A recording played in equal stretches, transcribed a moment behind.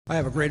I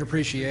have a great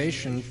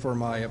appreciation for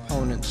my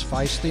opponent's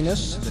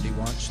feistiness, that he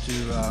wants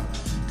to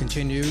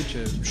continue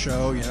to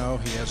show, he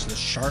has this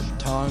sharp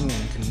tongue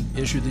and can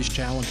issue these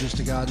challenges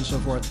to God and so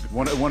forth.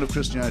 One of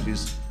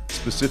Christianity's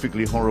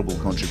specifically horrible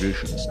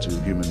contributions to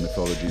human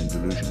mythology and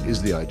delusion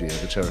is the idea,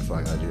 the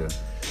terrifying idea,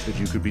 that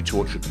you could be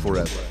tortured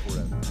forever.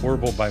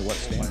 Horrible by what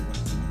standard?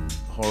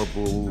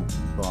 Horrible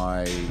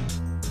by,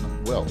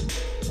 well,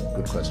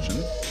 good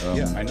question.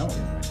 Yeah, I know.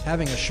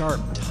 Having a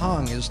sharp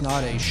tongue is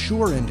not a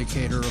sure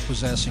indicator of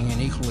possessing an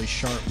equally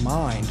sharp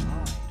mind.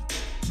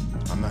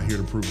 I'm not here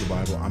to prove the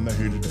Bible. I'm not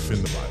here to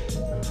defend the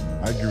Bible.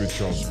 I agree with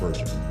Charles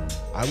Spurgeon.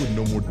 I would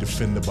no more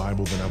defend the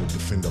Bible than I would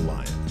defend a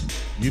lion.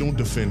 You don't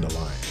defend a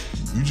lion.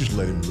 You just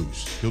let him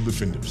loose. He'll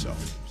defend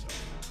himself.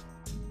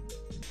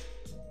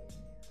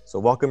 So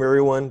welcome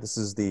everyone. This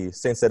is the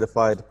Saints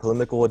Edified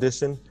polemical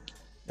edition,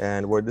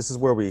 and this is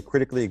where we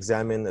critically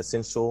examine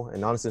essential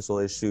and non-essential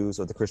issues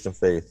of the Christian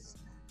faith.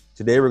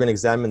 Today we're going to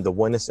examine the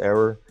oneness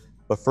error,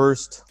 but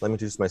first let me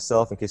introduce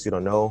myself in case you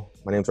don't know.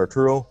 My name is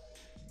Arturo,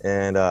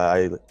 and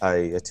I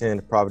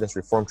attend Providence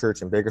Reformed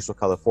Church in Bakersfield,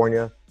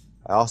 California.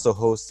 I also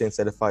host Saints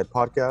Edified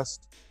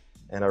podcast,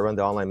 and I run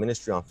the online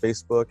ministry on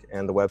Facebook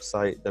and the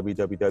website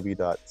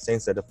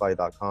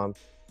www.saintsedified.com.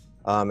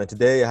 And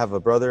today I have a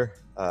brother,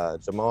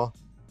 Jamal.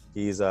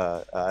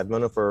 I've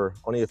known him for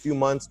only a few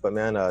months, but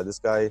man, this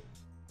guy,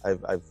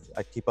 I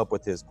keep up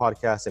with his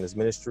podcast and his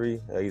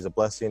ministry. He's a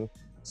blessing.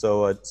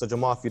 So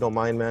Jamal, if you don't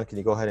mind, man, can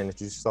you go ahead and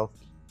introduce yourself?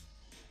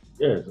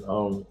 Yes.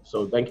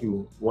 So thank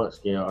you once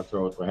again,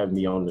 Arturo, for having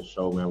me on the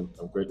show, man.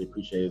 I'm greatly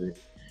appreciated.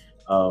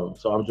 So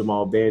I'm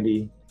Jamal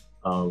Bandy,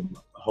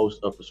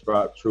 host of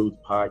Prescribed Truth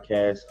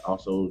podcast,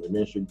 also the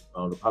ministry,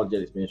 the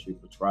apologetics ministry,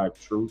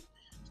 Prescribed Truth.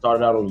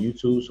 Started out on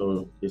YouTube,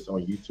 so it's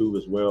on YouTube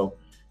as well.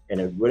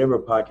 And if whatever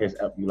podcast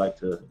app you like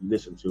to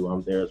listen to,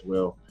 I'm there as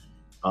well.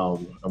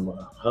 I'm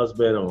a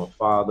husband, I'm a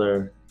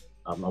father,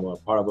 I'm a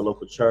part of a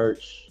local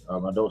church.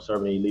 I don't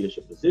serve any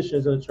leadership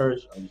positions in the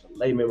church. I'm just a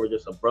lay member,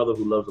 just a brother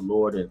who loves the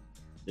Lord and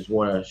just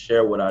want to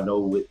share what I know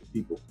with the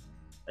people.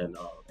 And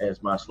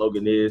as my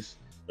slogan is,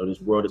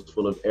 this world is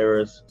full of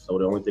errors, so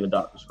the only thing the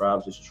doctor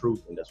prescribes is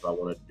truth, and that's what I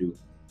want to do.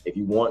 If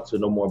you want to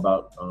know more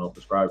about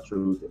Prescribed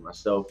Truth and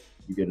myself,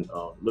 you can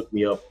look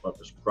me up on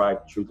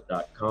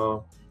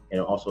prescribedtruth.com, and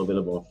I'm also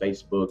available on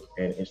Facebook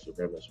and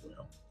Instagram as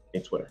well,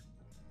 and Twitter.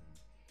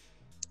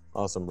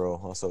 Awesome, bro.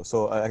 Also,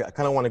 so I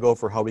kind of want to go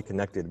for how we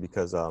connected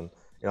because I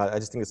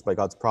just think it's by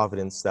God's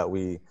providence that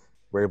we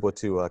were able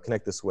to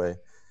connect this way,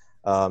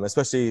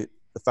 especially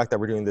the fact that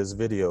we're doing this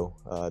video,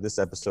 this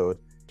episode.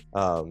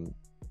 I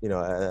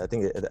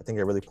think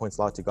it really points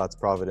a lot to God's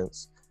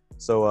providence.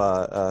 So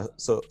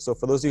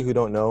for those of you who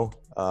don't know,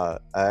 I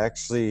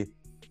actually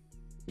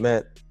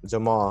met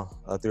Jamal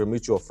through a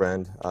mutual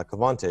friend,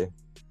 Cavante.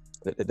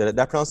 Did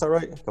I pronounce that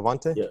right?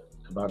 Cavante? Yeah,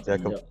 Cavante. Yeah,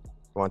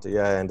 Cavante.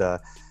 Yeah,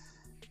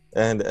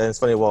 and it's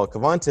funny. Well,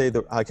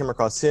 Cavante, I came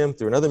across him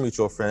through another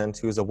mutual friend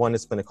who's a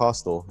oneness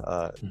Pentecostal,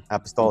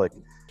 apostolic,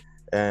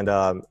 and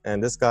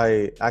this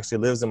guy actually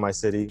lives in my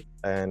city,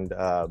 and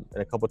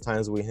a couple of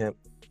times we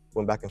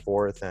went back and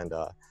forth, and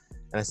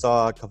I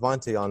saw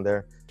Cavante on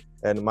there,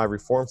 and my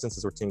reformed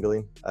senses were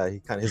tingling.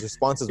 His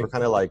responses were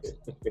kind of like,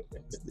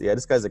 yeah,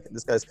 this guy's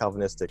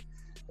Calvinistic,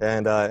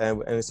 and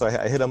so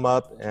I hit him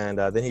up, and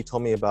then he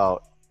told me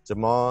about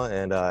Jamal,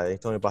 and he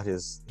told me about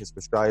his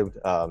Prescribed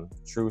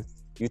Truth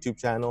YouTube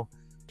channel.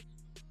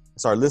 I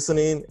started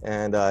listening,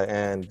 and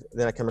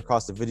then I came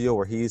across the video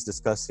where he's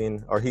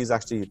discussing, or he's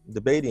actually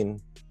debating,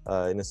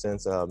 in a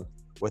sense,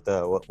 with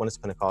one is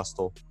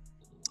Pentecostal,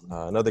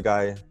 another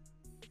guy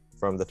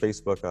from the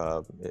Facebook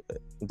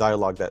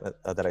dialogue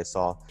that I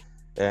saw,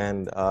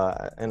 and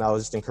I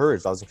was just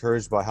encouraged. I was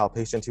encouraged by how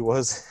patient he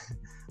was,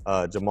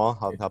 Jamal,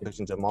 how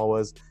patient Jamal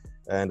was,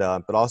 and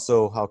but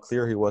also how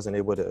clear he was and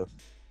able to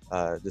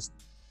just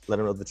let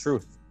him know the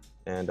truth.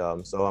 And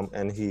it's on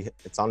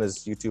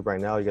his YouTube right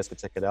now. You guys can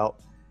check it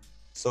out.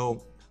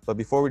 So, but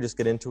before we just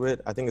get into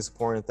it, I think it's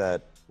important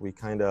that we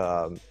kind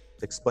of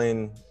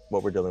explain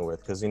what we're dealing with,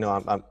 because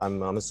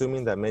I'm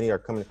assuming that many are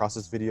coming across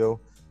this video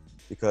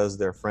because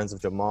they're friends of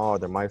Jamal, or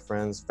they're my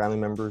friends, family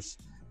members,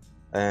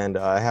 and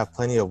I have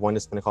plenty of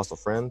oneness Pentecostal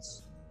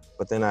friends.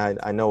 But then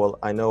I know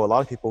a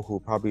lot of people who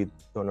probably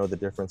don't know the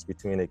difference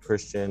between a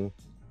Christian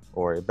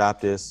or a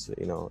Baptist,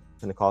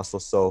 Pentecostal.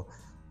 So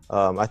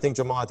I think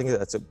Jamal,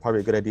 that's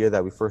probably a good idea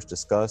that we first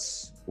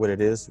discuss what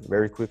it is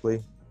very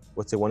quickly.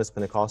 What's a oneness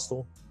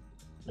Pentecostal,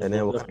 and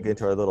then we'll kind of get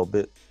into our little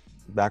bit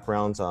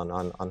backgrounds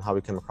on how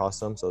we came across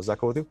them. So is that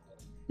cool with you?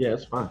 Yeah,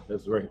 that's fine.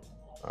 That's great.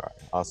 All right,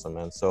 awesome,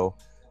 man. So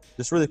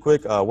just really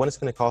quick, oneness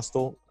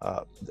Pentecostal,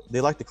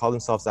 they like to call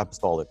themselves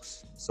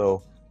apostolics.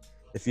 So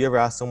if you ever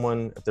ask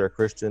someone if they're a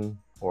Christian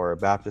or a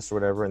Baptist or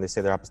whatever, and they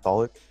say they're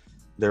apostolic,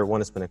 they're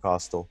oneness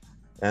Pentecostal,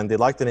 and they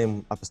like the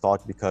name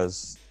apostolic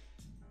because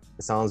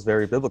it sounds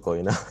very biblical,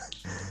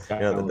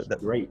 That's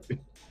great.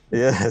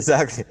 Yeah,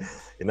 exactly.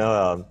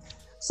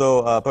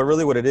 But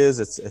really what it is,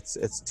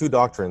 it's two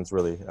doctrines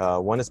really.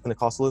 One is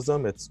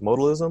Pentecostalism, it's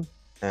modalism,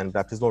 and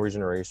baptismal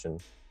regeneration.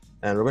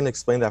 And we're going to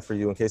explain that for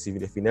you in case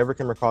if you never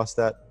came across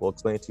that, we'll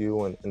explain it to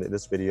you in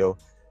this video.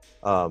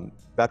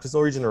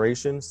 Baptismal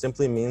regeneration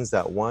simply means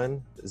that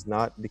one does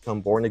not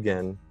become born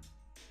again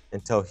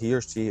until he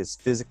or she is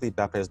physically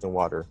baptized in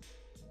water.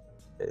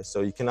 Okay,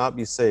 so you cannot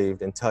be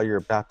saved until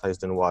you're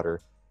baptized in water.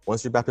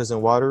 Once you're baptized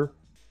in water,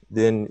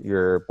 then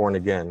you're born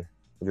again.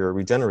 You're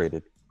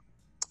regenerated.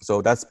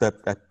 So that's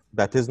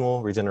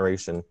baptismal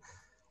regeneration.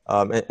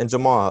 And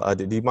Jamal,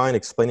 do you mind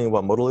explaining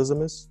what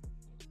modalism is?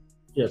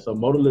 Yeah, so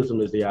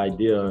modalism is the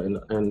idea,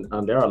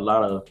 and there are a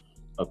lot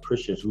of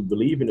Christians who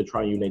believe in the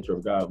triune nature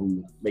of God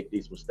who make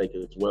these mistakes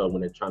as well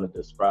when they're trying to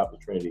describe the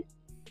Trinity,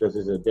 because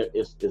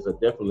it's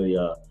definitely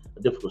a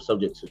difficult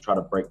subject to try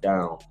to break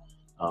down,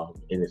 and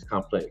it's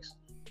complex.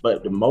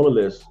 But the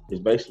modalist is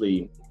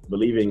basically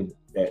believing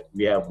that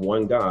we have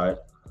one God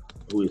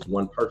who is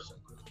one person,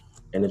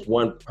 and this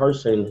one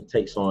person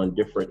takes on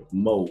different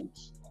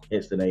modes,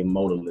 hence the name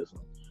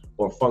modalism,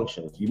 or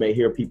functions. You may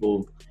hear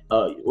people,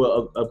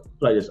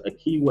 like this, a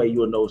key way you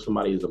will know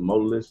somebody is a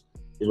modalist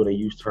is when they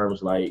use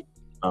terms like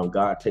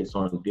God takes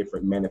on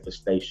different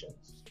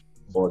manifestations,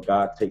 or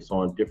God takes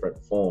on different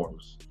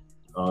forms.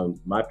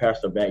 My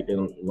pastor back then,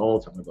 a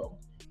long time ago,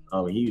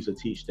 he used to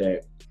teach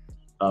that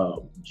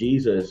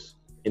Jesus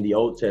in the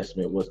Old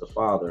Testament was the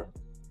Father,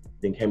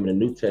 then came in the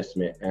New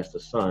Testament as the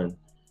Son,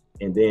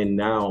 and then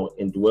now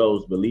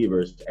indwells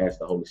believers as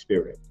the Holy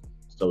Spirit.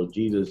 So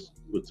Jesus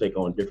would take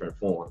on different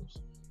forms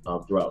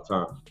throughout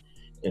time.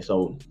 And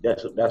so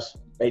that's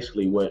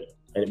basically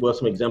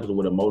some examples of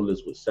what a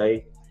modalist would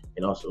say,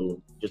 and also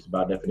just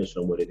about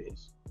definition of what it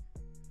is.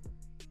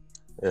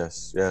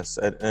 Yes.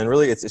 And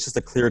really it's just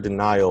a clear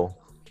denial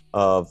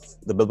of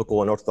the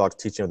biblical and orthodox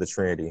teaching of the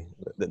Trinity.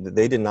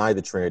 They deny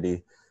the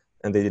Trinity,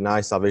 and they deny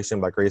salvation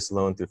by grace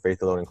alone, through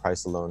faith alone, in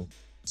Christ alone.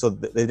 So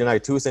they deny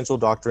two essential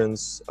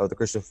doctrines of the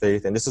Christian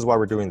faith, and this is why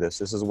we're doing this.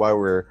 This is why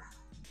we're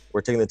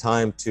taking the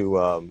time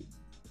to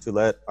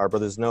let our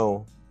brothers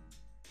know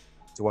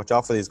to watch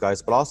out for these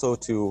guys, but also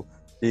to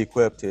be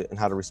equipped in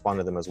how to respond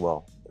to them as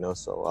well.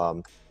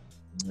 So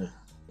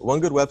one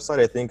good website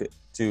I think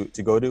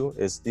to go to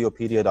is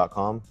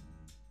theopedia.com.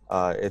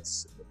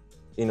 It's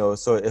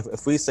so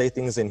if we say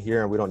things in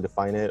here and we don't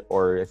define it,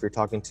 or if you're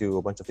talking to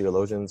a bunch of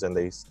theologians and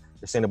they're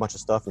saying a bunch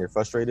of stuff and you're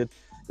frustrated,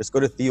 just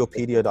go to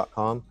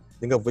theopedia.com.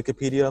 Think of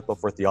Wikipedia, but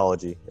for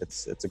theology.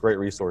 It's a great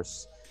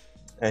resource.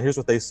 And here's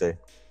what they say.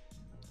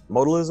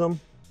 Modalism,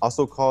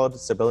 also called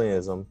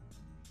Sabellianism,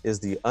 is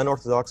the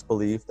unorthodox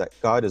belief that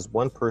God is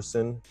one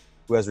person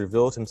who has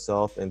revealed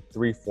himself in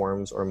three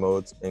forms or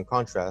modes, in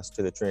contrast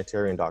to the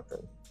Trinitarian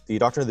doctrine. The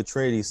doctrine of the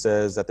Trinity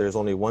says that there's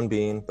only one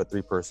being, but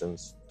three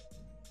persons.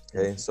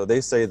 Okay, so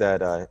they say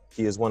that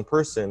he is one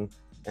person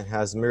and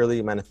has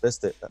merely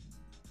manifested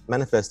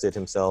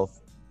himself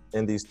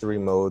in these three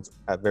modes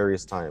at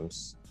various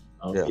times.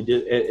 And at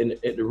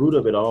the root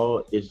of it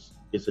all is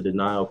a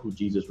denial of who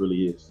Jesus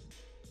really is.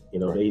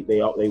 Right.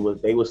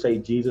 They would say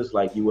Jesus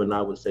like you and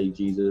I would say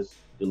Jesus,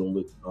 dealing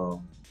with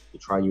the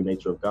triune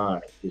nature of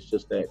God. It's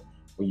just that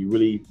when you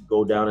really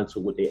go down into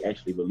what they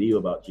actually believe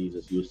about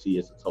Jesus, you'll see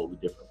it's a totally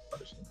different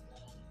person.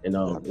 And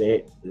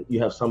you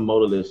have some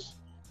modalists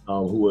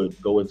who would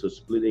go into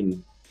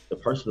splitting the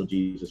person of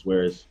Jesus,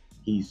 whereas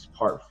he's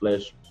part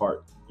flesh,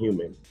 part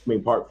human.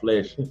 Part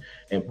flesh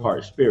and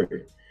part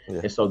spirit.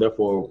 Yeah. And so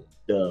therefore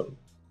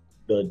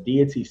the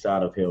deity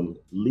side of him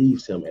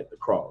leaves him at the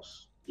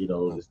cross.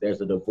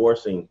 There's a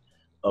divorcing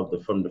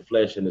from the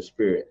flesh and the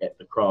spirit at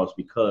the cross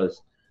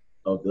because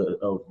of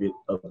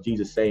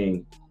Jesus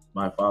saying,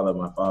 my Father,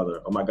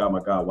 oh my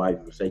God, why have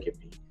you forsaken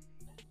me?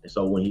 And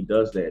so when he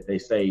does that, they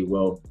say,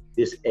 well,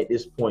 at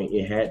this point,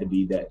 it had to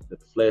be that the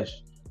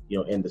flesh,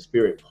 and the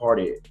spirit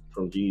parted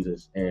from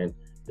Jesus, and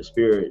the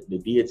spirit, the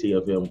deity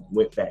of him,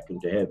 went back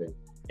into heaven,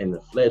 and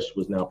the flesh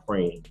was now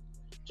praying,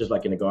 just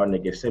like in the Garden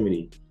of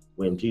Gethsemane,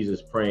 when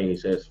Jesus praying, he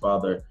says,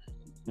 Father,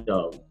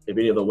 if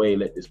any other way,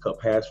 let this cup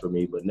pass from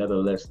me, but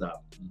nevertheless,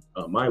 not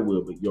my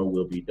will, but your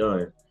will be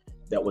done.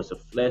 That was the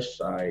flesh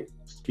side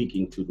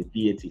speaking to the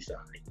deity side.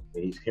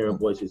 And he's hearing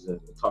voices and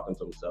talking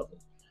to himself,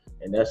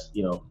 and that's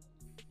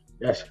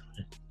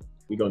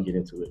we're gonna get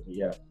into it.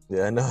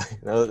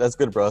 No, that's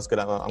good, bro. That's good.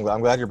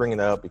 I'm glad you're bringing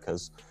that up,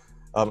 because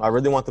I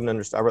really want them to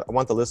understand. I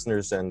want the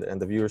listeners and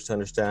the viewers to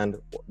understand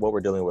what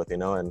we're dealing with,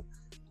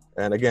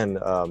 and again,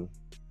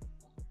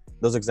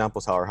 those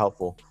examples are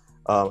helpful.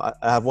 I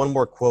have one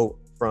more quote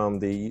from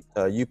the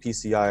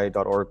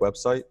upci.org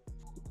website.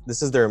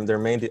 This is their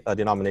main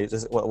denomination.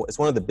 It's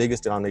one of the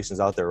biggest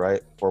denominations out there,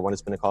 right, for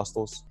Oneness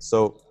Pentecostals.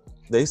 So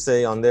they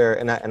say on there,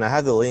 and I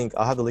have the link.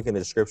 I'll have the link in the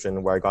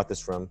description where I got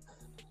this from.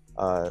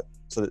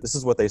 So this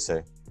is what they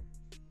say.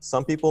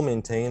 Some people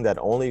maintain that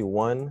only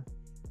one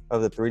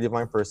of the three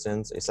divine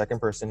persons, a second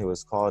person who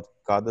is called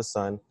God the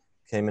Son,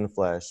 came in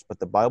flesh, but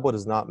the Bible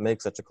does not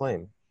make such a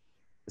claim.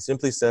 It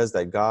simply says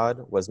that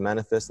God was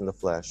manifest in the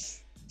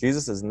flesh.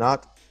 Jesus is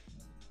not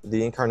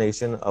the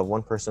incarnation of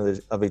one person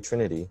of a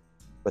Trinity,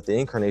 but the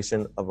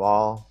incarnation of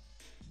all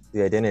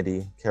the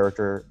identity,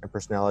 character, and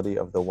personality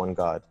of the one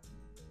God.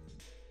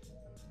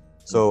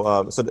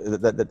 So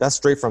that's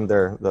straight from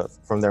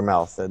their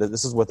mouth.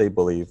 This is what they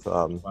believe.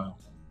 Wow.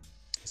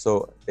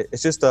 So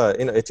it's just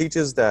it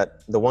teaches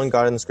that the one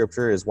God in the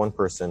Scripture is one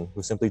person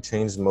who simply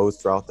changed modes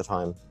throughout the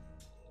time.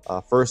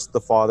 First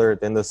the Father,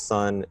 then the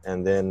Son,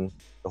 and then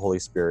the Holy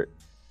Spirit.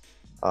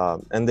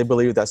 And they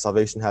believe that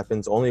salvation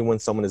happens only when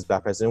someone is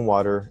baptized in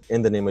water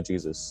in the name of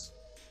Jesus.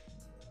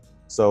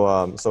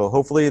 So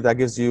hopefully that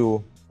gives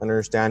you an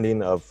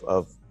understanding of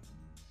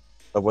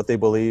what they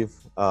believe.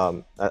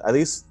 At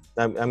least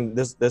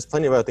there's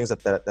plenty of other things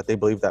that they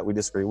believe that we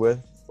disagree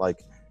with, like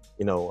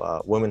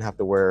women have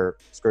to wear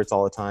skirts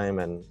all the time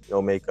and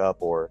no makeup,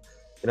 or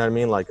you know what I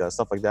mean, like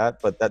stuff like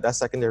that. But that's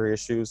secondary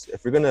issues.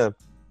 If you're gonna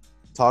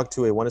talk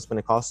to a Oneness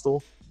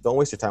Pentecostal, don't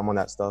waste your time on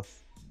that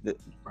stuff. Right.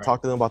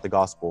 Talk to them about the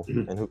gospel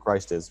and who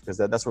Christ is, because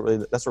that's what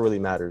really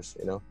matters.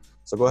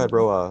 So go ahead,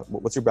 bro.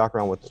 What's your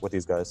background with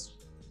these guys?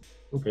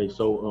 Okay,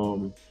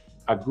 so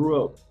I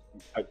grew up.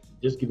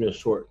 Just give me a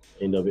short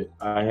end of it.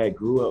 I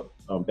grew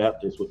up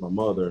Baptist with my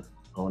mother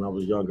when I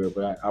was younger,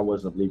 but I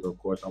wasn't a believer, of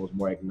course. I was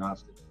more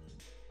agnostic.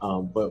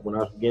 But when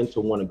I began to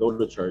want to go to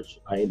the church,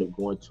 I ended up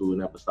going to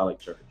an apostolic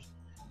church.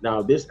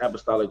 Now, this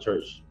apostolic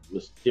church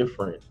was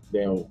different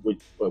than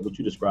what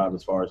you described,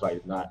 as far as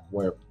like not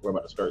worry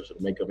about the skirts and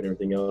makeup and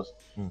everything else.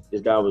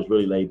 This guy was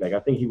really laid back. I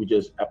think he was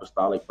just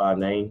apostolic by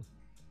name,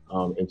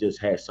 and just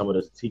had some of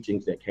the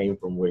teachings that came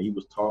from where he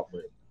was taught,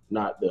 but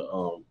not the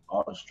all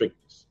the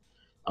strictness.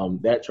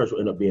 That church will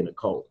end up being a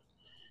cult,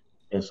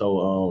 and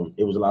so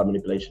it was a lot of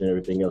manipulation and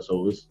everything else.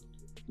 So it's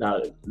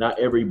not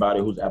everybody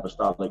who's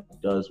apostolic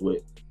does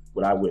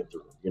what I went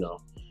through,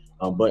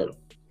 but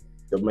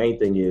the main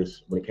thing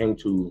is, when it came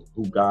to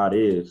who God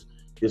is,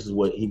 this is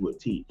what he would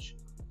teach.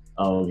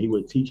 He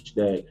would teach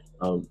that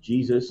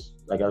Jesus,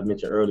 like I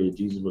mentioned earlier,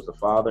 Jesus was the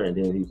Father, and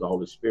then he was the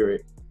Holy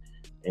Spirit,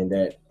 and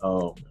that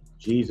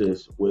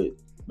Jesus would,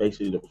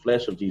 basically the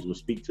flesh of Jesus would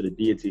speak to the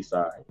deity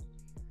side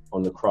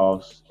on the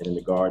cross and in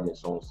the garden and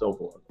so on and so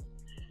forth.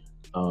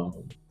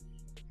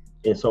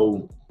 And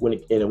so when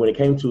it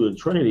came to the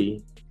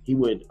Trinity, he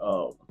would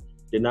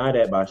deny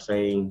that by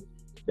saying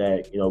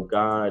that,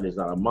 God is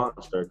not a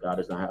monster. God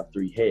does not have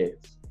three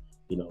heads.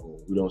 We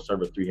don't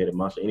serve a three-headed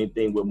monster.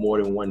 Anything with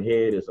more than one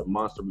head is a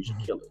monster. We should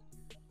kill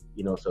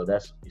it. So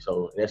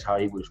that's how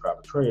he would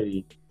describe the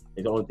Trinity.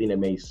 It's the only thing that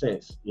made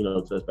sense,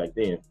 to us back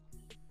then.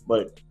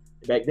 But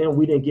back then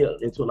we didn't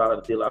get into a lot of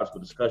the theological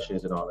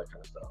discussions and all that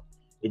kind of stuff.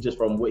 It's just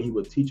from what he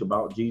would teach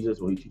about Jesus,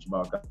 what he teach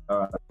about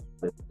God.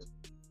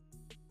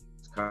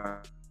 It's kind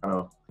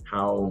of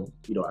how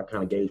I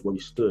kind of gauged where we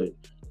stood.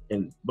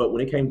 But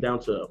when it came down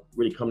to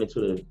really coming into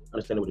the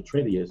understanding what the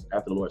Trinity is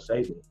after the Lord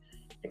saved me,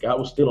 and God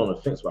was still on the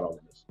fence about all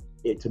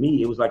this. To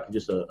me, it was like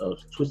just a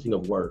twisting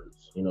of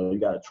words. You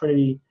got a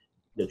Trinity.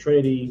 The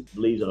Trinity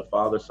believes in the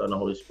Father, Son, and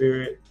Holy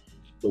Spirit.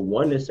 The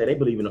Oneness say they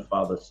believe in the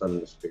Father, Son,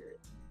 and the Spirit.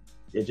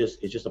 It's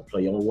just a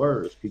play on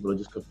words. People are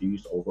just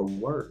confused over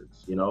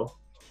words,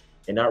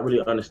 and not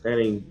really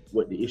understanding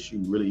what the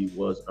issue really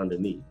was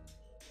underneath.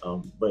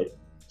 But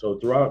so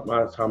throughout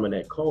my time in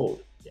that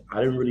cult, I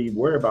didn't really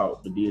worry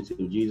about the deity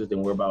of Jesus,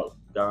 didn't worry about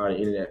God and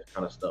any of that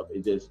kind of stuff.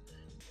 It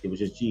was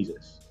just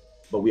Jesus.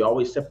 But we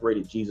always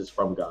separated Jesus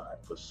from God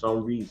for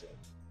some reason.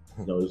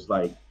 It's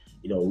like,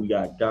 we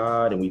got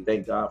God and we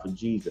thank God for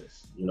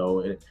Jesus, and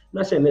I'm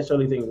not saying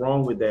necessarily anything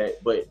wrong with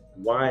that, but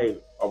why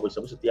what's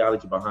the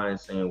theology behind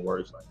saying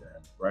words like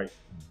that, right?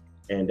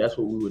 And that's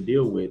what we would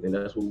deal with, and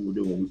that's what we would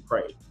do when we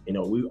pray.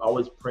 We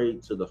always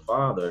prayed to the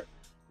Father,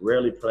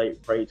 rarely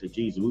pray to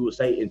Jesus. We would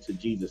say into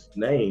Jesus'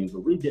 name, but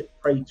we didn't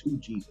pray to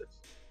Jesus.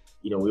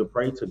 We would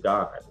pray to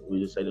God.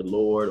 We just say the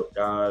Lord or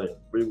God, and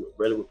we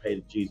rarely would pray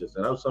to Jesus.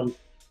 And I know some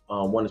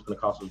Oneness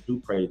Pentecostals do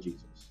pray to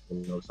Jesus.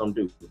 Some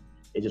do.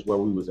 It's just where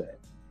we was at.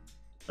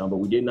 But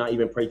we did not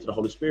even pray to the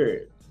Holy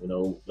Spirit.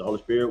 The Holy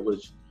Spirit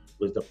was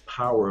the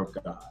power of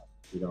God.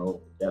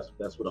 That's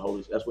what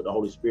the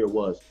Holy Spirit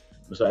was.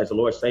 So as the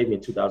Lord saved me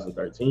in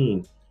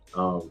 2013,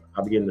 I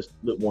began to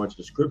look more into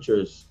the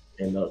scriptures,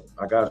 and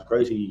by God's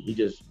grace, he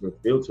just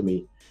revealed to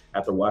me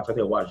after watching. I think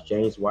I watched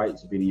James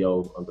White's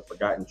video on the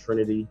Forgotten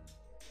Trinity,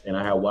 and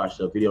I had watched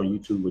a video on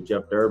YouTube with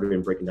Jeff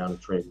Durbin breaking down the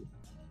Trinity.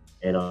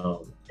 And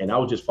I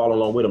was just following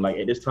along with him. Like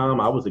at this time,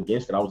 I was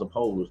against it. I was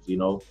opposed,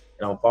 and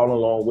I'm following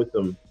along with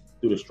them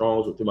through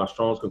my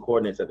Strong's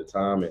Concordance at the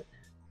time, and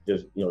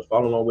just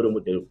following along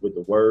with them with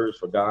the words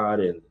for God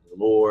and the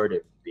Lord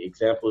and the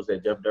examples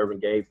that Jeff Durbin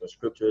gave from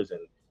scriptures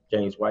and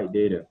James White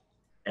did,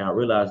 and I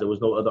realized there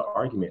was no other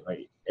argument.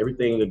 Like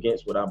everything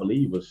against what I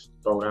believe was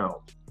thrown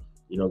out.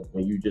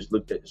 When you just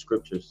looked at the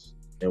scriptures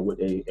and what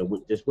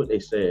they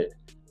said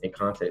in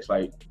context.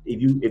 Like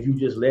if you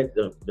just let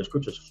the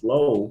scriptures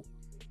flow,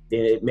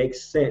 then it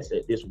makes sense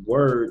that this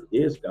word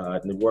is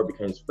God and the word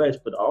becomes flesh,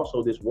 but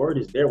also this word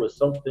is there with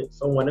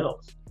someone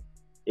else.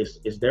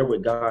 It's there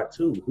with God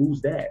too.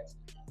 Who's that?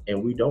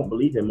 And we don't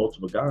believe in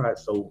multiple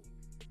gods, so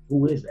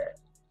who is that?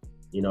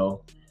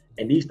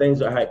 And these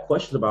things I had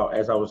questions about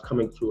as I was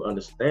coming to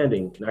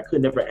understanding, and I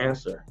could never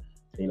answer.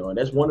 And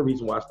that's one of the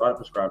reasons why I started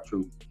Prescribed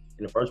Truth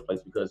in the first place,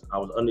 because I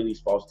was under these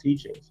false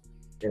teachings.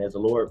 And as the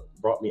Lord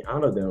brought me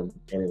out of them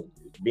and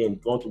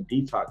going through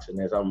detox, and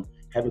as I'm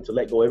having to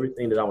let go of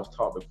everything that I was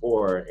taught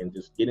before and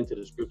just get into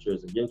the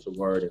scriptures and get into the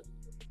word and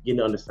getting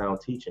to understand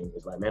teaching,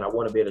 it's like, man, I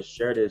want to be able to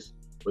share this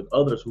with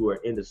others who are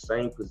in the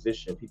same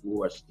position, people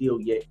who are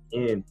still yet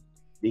in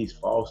these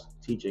false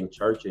teaching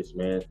churches,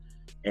 man.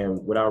 And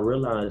what I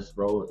realized,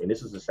 bro, and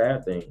this is a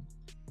sad thing,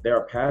 there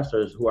are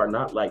pastors who are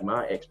not like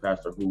my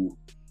ex-pastor who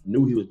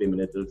knew he was being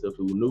manipulative,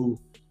 who knew,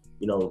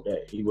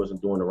 that he wasn't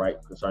doing the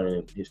right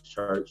concerning his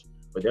church.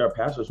 But there are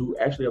pastors who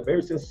actually are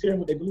very sincere in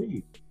what they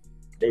believe.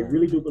 They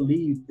really do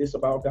believe this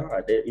about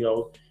God.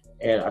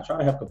 And I try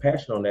to have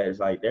compassion on that. It's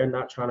like they're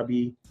not trying to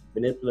be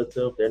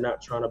manipulative. They're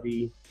not trying to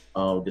be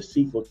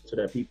deceitful to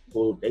their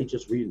people.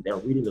 They're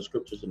reading the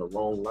scriptures in the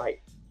wrong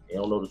light. They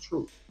don't know the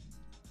truth,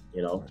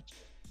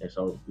 And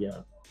so,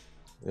 yeah.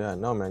 Yeah,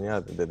 no, man.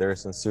 Yeah, they're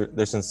sincere.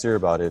 They're sincere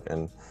about it,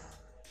 and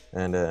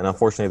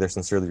unfortunately, they're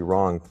sincerely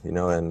wrong.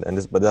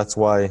 But that's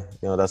why,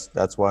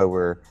 that's why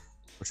we're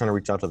trying to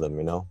reach out to them.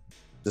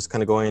 Just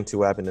kind of going into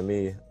what happened to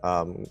me.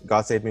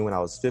 God saved me when I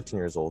was 15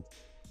 years old,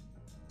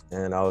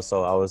 and it was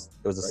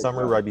a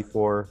summer right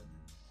before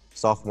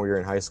sophomore year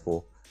in high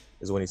school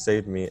is when He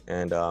saved me,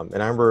 and I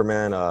remember,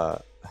 man,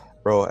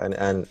 bro,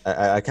 and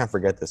I can't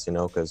forget this,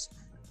 because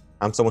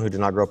I'm someone who did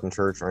not grow up in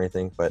church or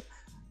anything, but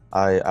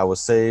I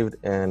was saved,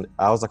 and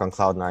I was like on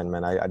cloud nine,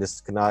 man. I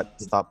just could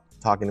not stop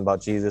talking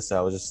about Jesus.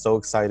 I was just so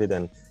excited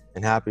and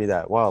happy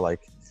that, wow, and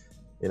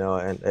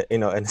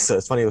so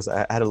it's funny,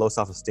 I had a low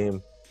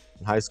self-esteem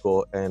in high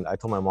school, and I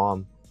told my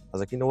mom, I was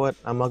like, you know what,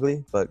 I'm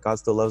ugly, but God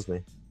still loves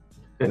me.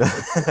 I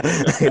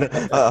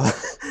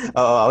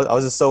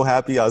was just so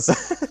happy. I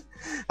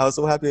was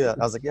so happy. I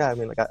was like, yeah, I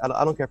mean,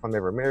 I don't care if I'm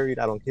ever married.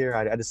 I don't care.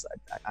 I'm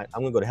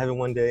gonna go to heaven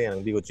one day and I'm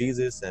gonna be with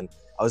Jesus. And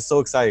I was so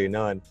excited,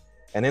 and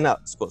then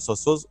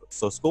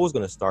school was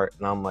gonna start,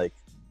 and I'm like,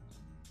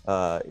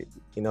 I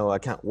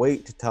can't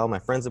wait to tell my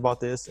friends about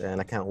this,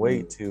 and I can't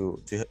wait to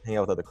hang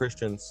out with other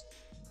Christians.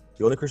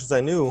 The only Christians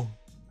I knew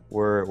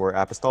were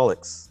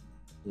apostolics.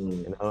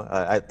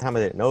 At the time I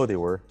didn't know they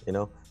were.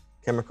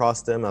 Came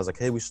across them. I was like,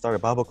 hey, we should start a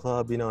Bible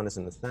club, and this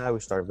and this and that. We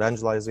started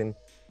evangelizing,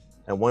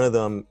 and one of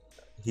them,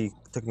 he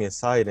took me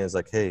aside and was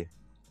like, hey,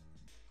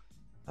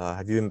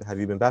 have you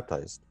been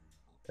baptized?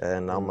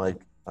 And I'm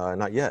like,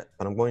 not yet,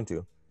 but I'm going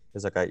to.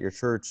 He's like, at your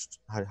church,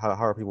 how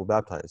are people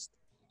baptized?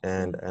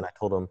 And I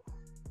told him,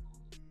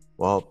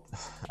 well,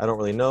 I don't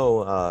really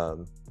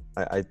know.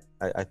 I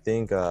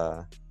think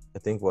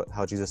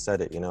how Jesus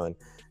said it, and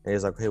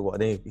he's like, okay, well,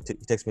 then he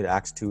takes me to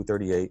Acts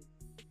 2:38,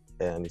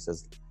 and he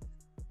says,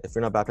 if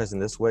you're not baptized in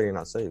this way, you're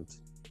not saved.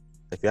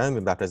 If you haven't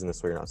been baptized in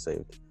this way, you're not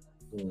saved.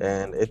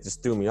 And it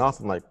just threw me off.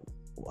 I'm like,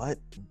 what?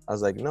 I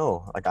was like,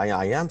 no, like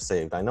I am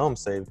saved. I know I'm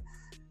saved.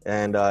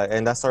 And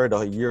that started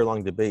a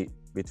year-long debate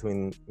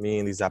between me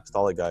and these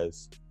apostolic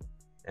guys.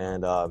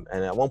 And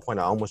at one point,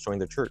 I almost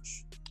joined the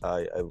church.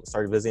 I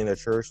started visiting the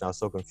church, and I was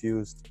so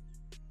confused.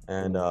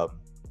 And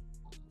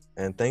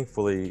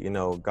thankfully,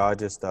 God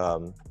just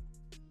in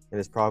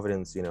His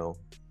providence,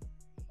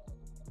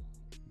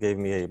 gave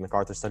me a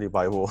MacArthur Study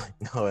Bible,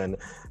 and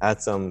I had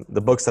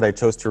the books that I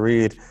chose to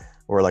read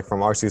were like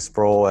from R.C.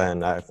 Sproul,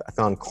 and I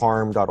found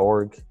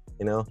carm.org,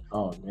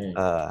 Oh man.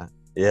 I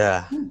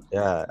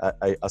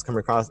was coming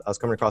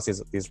across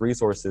these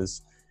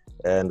resources,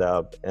 and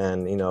I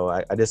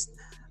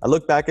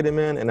look back at it,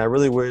 man, and I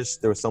really wish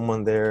there was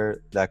someone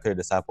there that could have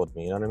discipled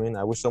me. You know what I mean?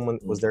 I wish someone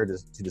was there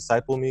to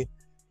disciple me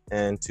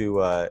and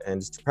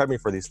just to prep me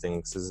for these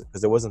things,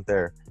 because it wasn't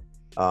there.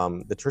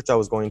 The church I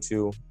was going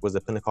to was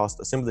a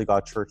Pentecostal Assembly of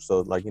God church,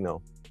 so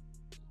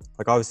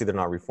obviously they're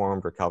not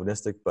Reformed or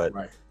Calvinistic, but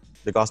right.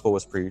 The gospel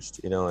was preached,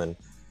 and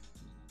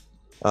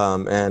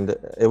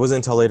it wasn't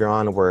until later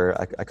on where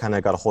I kind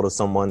of got a hold of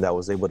someone that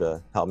was able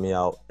to help me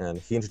out, and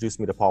he introduced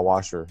me to Paul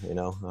Washer, man. You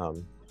know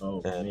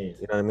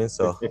what I mean?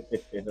 So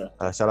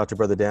shout out to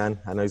Brother Dan.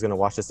 I know he's gonna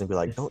watch this and be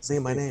like, "Don't say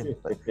my name."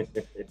 But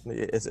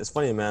it's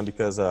funny, man,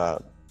 because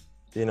at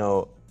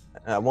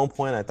one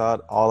point I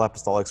thought all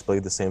apostolics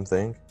believed the same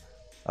thing.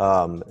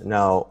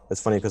 Now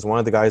it's funny because one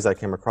of the guys I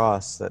came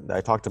across that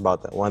I talked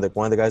about, that one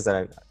of the guys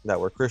that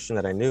were Christian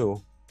that I knew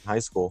in high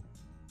school,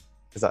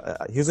 because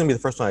he was gonna be the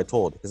first one I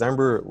told, because I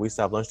remember we used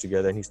to have lunch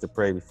together and he used to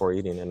pray before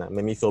eating, and that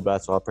made me feel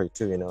bad, so I'll pray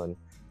too, and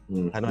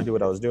I had no idea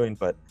what I was doing,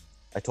 but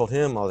I told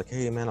him, I was like,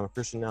 hey man, I'm a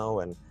Christian now,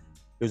 and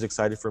he was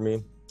excited for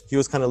me. He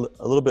was kind of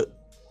a little bit,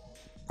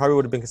 probably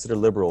would have been considered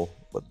liberal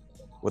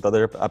with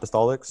other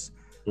apostolics.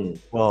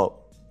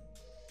 Well,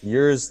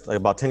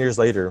 about 10 years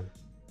later,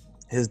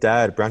 his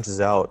dad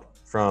branches out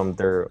from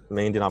their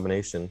main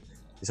denomination,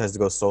 decides to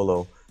go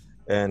solo,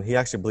 and he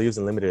actually believes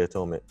in limited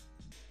atonement.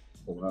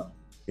 Oh, wow.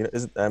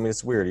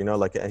 It's weird,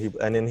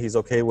 and then he's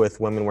okay with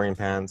women wearing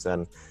pants,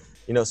 and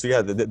so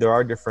yeah, there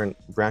are different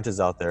branches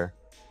out there,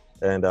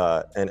 and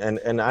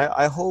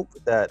I hope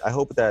that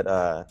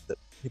the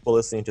people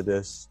listening to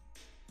this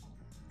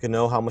can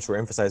know how much we're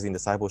emphasizing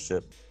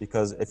discipleship,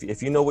 because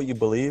if you know what you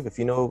believe, if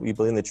you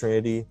believe in the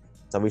Trinity,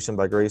 salvation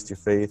by grace through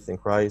faith in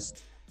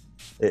Christ,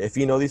 if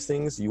you know these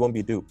things, you won't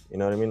be duped. You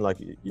know what I mean? Like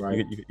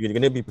Right. you're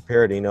gonna be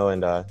prepared, you know.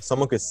 And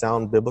someone could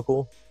sound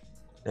biblical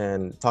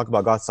and talk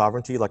about God's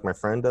sovereignty, like my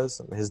friend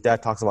does. His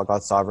dad talks about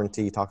God's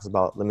sovereignty. He talks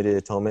about limited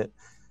atonement,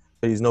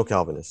 but he's no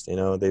Calvinist. You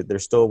know, they're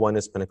still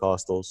oneness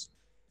Pentecostals,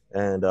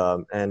 and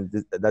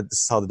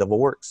that's how the devil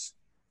works.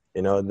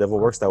 You know, the devil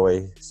works that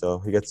way. So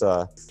he gets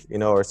you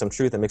know, or some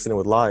truth and mixing it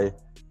with lie,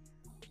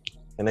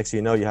 and next thing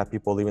you know, you have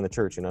people leaving the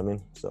church. You know what I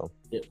mean? So.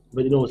 Yeah.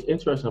 But you know what's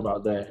interesting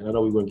about that, and I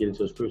know we won't get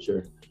into the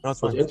scripture. No, it's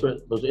fine.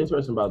 What's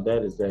interesting about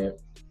that is that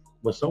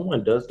when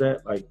someone does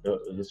that, like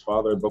his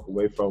father broke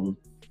away from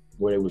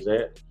where they was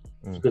at,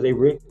 because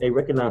they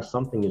recognize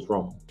something is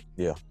wrong.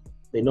 Yeah.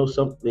 They know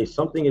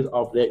something is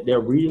off. They're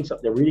reading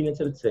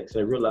into the text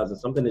and they realizing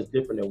something is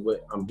different than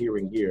what I'm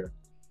hearing here.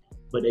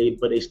 But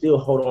they still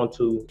hold on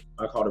to,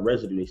 I call it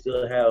residue. They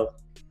still have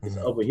this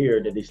over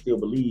here that they still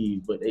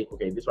believe, but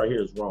this right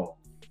here is wrong.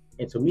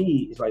 And to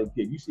me, it's like,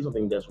 if you see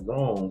something that's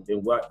wrong,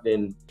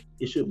 then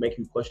it should make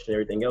you question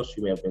everything else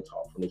you may have been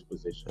taught from this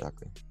position.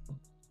 Exactly.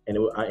 And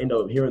I ended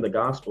up hearing the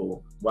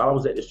gospel while I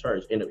was at this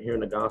church. Ended up hearing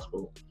the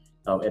gospel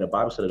at a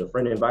Bible study that a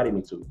friend invited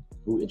me to,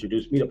 who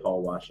introduced me to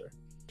Paul Washer.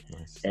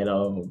 Nice. And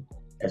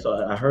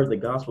so I heard the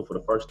gospel for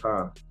the first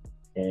time,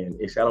 and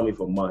it sat on me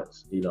for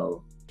months, you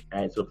know.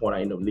 And to the point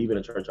I ended up leaving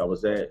the church I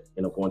was at,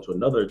 ended up going to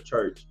another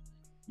church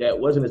that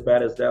wasn't as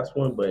bad as that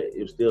one, but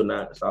it was still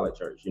not a solid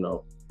church, you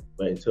know.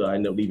 But until I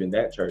ended up leaving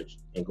that church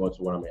and going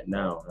to where I'm at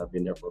now, I've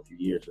been there for a few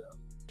years now.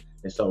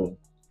 And so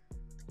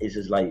it's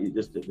just like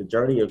the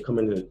journey of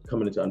coming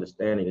into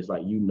understanding is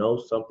like, you know,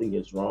 something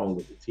is wrong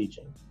with the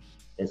teaching.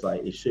 It's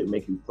like it should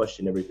make you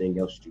question everything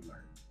else you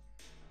learn,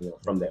 you know,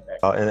 from that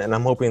background. And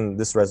I'm hoping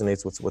this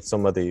resonates with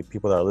some of the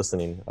people that are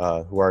listening,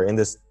 who are in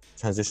this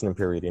transition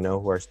period, you know,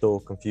 who are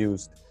still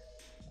confused,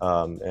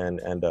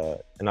 and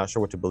not sure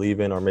what to believe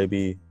in, or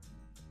maybe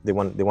they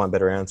want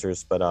better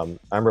answers. But I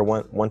remember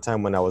one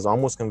time when I was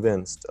almost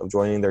convinced of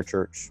joining their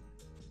church.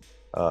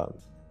 I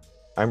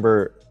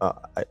remember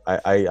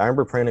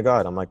praying to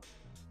God. I'm like,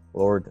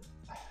 Lord,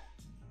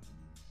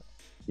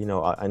 you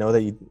know, I know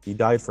that you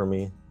died for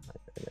me,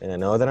 and I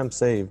know that I'm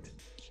saved.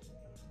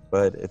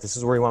 But if this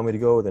is where you want me to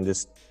go, then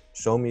just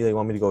show me that you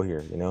want me to go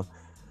here, you know.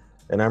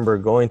 And I remember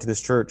going to this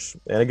church,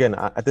 and again,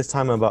 at this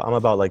time I'm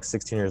about like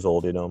 16 years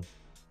old, you know,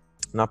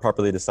 not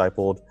properly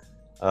discipled.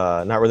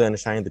 Not really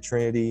understanding the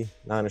Trinity,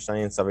 not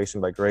understanding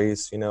salvation by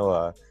grace, you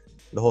know.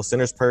 The whole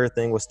sinner's prayer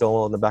thing was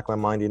still in the back of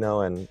my mind, you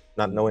know, and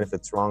not knowing if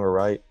it's wrong or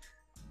right.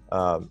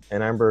 And I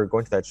remember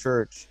going to that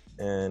church,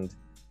 and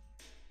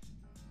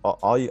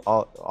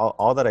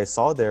all that I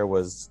saw there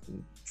was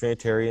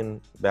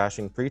Trinitarian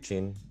bashing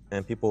preaching,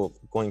 and people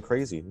going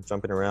crazy,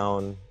 jumping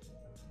around,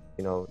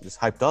 you know, just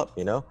hyped up,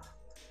 you know.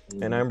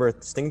 And I remember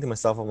thinking to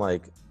myself, I'm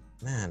like,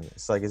 man,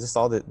 it's like, is this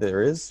all that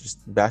there is? Just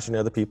bashing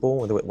other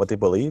people, what they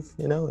believe,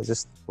 you know? Is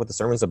this what the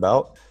sermon's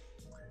about?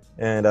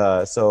 And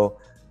so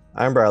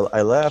I remember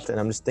I left, and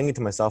I'm just thinking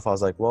to myself, I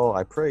was like, well,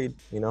 I prayed,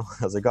 you know,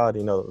 I was like, God,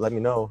 you know, let me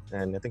know.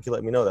 And I think you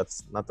let me know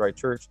that's not the right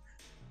church.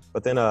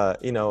 But then,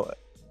 you know,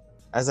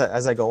 as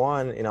I go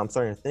on, you know, I'm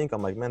starting to think,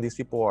 I'm like, man, these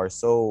people are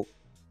so,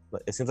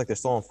 it seems like they're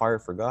so on fire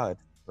for God,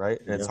 right?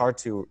 And it's hard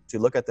to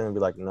look at them and be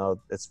like, no,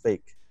 it's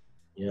fake.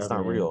 It's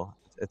not real.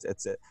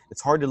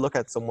 It's hard to look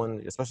at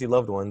someone, especially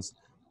loved ones,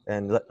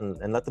 and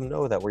let them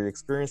know that what you're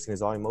experiencing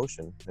is all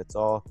emotion. It's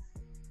all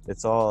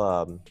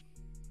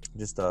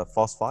just a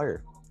false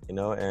fire, you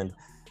know. And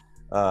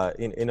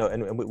you know,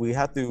 and we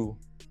have to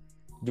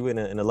do it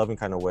in a loving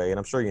kind of way. And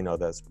I'm sure you know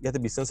this. You have to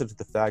be sensitive to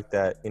the fact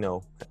that, you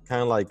know,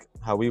 kind of like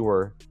how we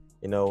were,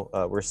 you know,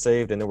 we're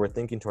saved, and then we're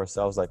thinking to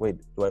ourselves like, wait,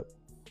 what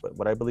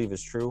I believe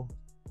is true?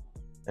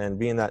 And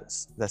being that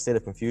state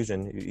of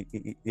confusion,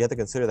 you have to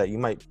consider that you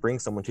might bring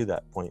someone to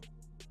that point.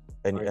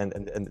 And, right.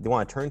 and they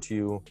want to turn to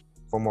you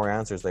for more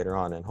answers later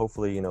on, and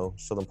hopefully, you know,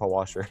 show them Paul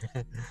Washer.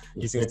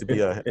 He seems to be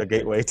a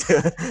gateway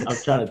to. I'm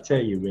trying to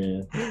tell you,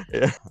 man.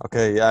 Yeah.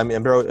 Okay. Yeah. I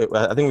mean, bro,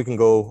 I think we can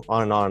go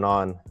on and on and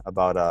on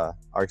about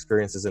our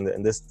experiences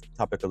in this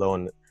topic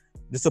alone,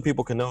 just so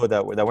people can know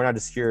that we're not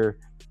just here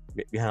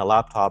behind a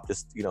laptop,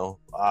 just, you know,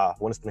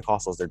 Oneness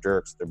Pentecostals, they're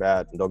jerks, they're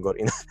bad, and don't go.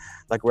 You know,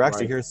 like we're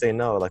actually here saying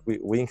no. Like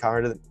we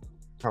encountered,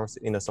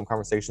 you know, some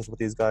conversations with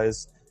these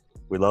guys.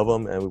 We love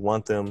them, and we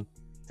want them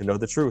to know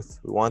the truth.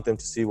 We want them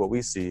to see what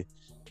we see,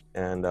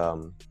 and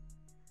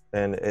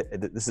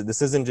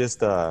this isn't just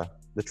the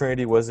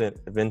Trinity wasn't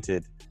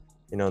invented,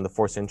 you know, in the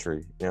 4th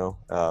century. You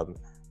know,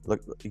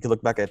 you can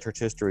look back at church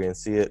history and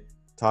see it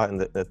taught in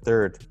the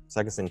 3rd,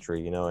 2nd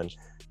century. You know, and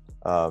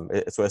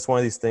it's one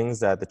of these things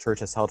that the church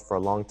has held for a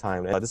long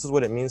time. This is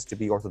what it means to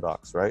be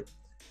Orthodox, right?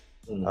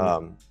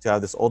 Mm-hmm. To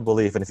have this old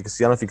belief. And if you can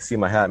see, I don't know if you can see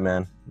my hat,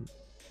 man.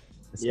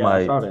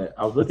 I saw that.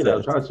 I was looking at it. I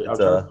was trying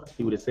to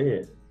see what it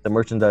said. The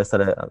merchandise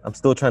that I'm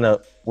still trying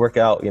to work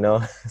out, you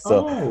know.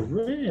 So, oh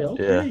man,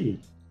 okay.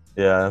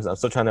 Yeah, I'm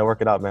still trying to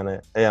work it out,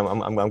 man. Hey,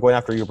 I'm going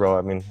after you, bro.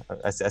 I mean,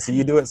 I see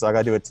you do it, so I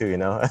gotta do it too, you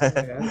know.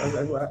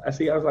 I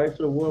see. I was like,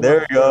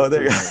 there you go.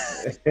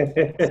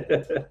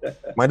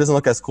 Mine doesn't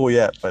look as cool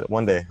yet, but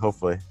one day,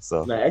 hopefully.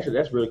 So. No, actually,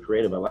 that's really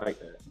creative. I like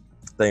that.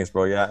 Thanks,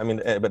 bro. Yeah, I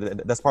mean,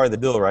 but that's part of the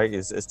deal, right?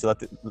 Is to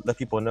let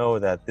people know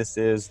that this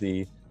is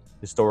the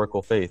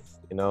historical faith,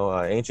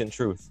 ancient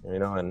truth,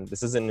 and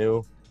this isn't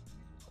new.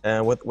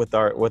 And with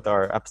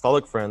our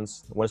apostolic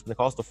friends, Oneness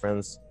Pentecostal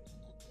friends,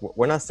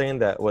 we're not saying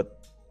that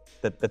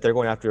that they're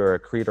going after a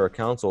creed or a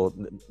council.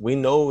 We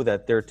know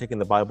that they're taking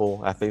the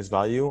Bible at face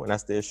value, and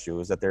that's the issue,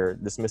 is that they're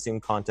dismissing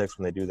context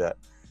when they do that.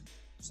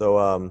 So,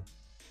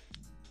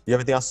 you have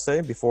anything else to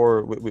say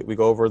before we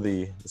go over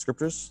the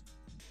scriptures?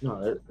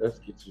 No, let's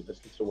get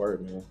to word,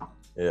 man.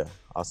 Yeah,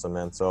 awesome,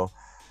 man. So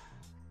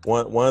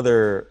one of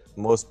their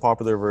most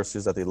popular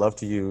verses that they love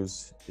to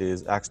use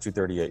is Acts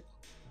 2:38,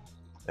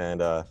 and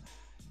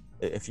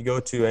if you go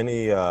to any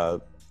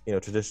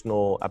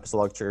traditional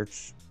apostolic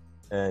church,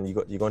 and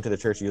you go into the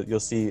church,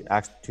 you'll see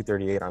Acts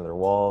 2:38 on their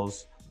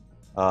walls.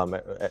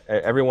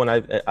 Everyone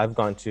I've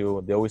gone to,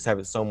 they always have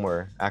it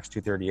somewhere, Acts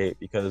 2:38,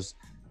 because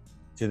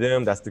to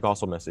them that's the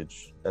gospel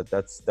message.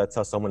 That's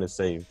how someone is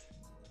saved.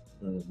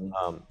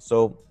 Mm-hmm. So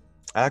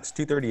Acts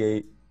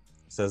 2:38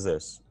 says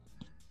this: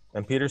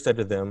 "And Peter said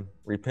to them,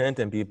 Repent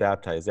and be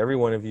baptized, every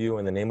one of you,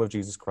 in the name of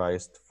Jesus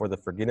Christ, for the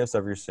forgiveness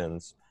of your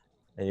sins,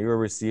 and you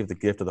will receive the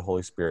gift of the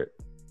Holy Spirit."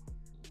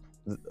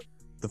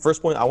 The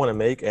first point I want to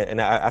make,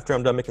 and after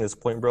I'm done making this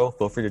point, bro,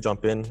 feel free to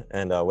jump in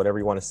and whatever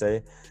you want to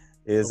say,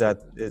 is that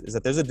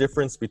there's a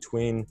difference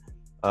between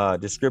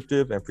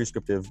descriptive and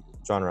prescriptive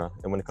genre,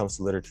 and when it comes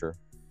to literature.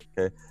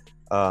 Okay,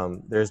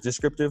 there's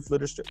descriptive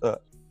literature,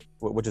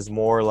 which is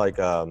more like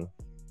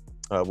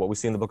what we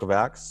see in the Book of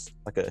Acts,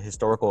 like a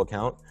historical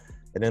account,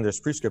 and then there's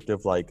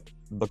prescriptive, like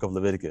the Book of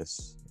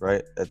Leviticus,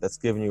 right? That's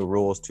giving you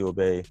rules to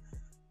obey.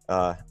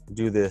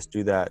 Do this,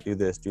 do that, do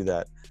this, do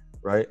that.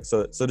 Right,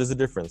 so there's a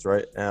difference,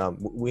 right?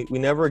 We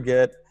never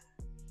get,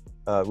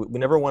 we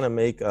never want to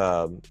make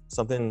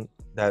something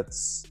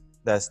that's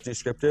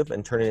descriptive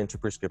and turn it into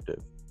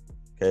prescriptive.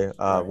 Okay,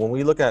 Right. When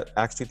we look at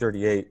Acts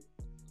 2:38,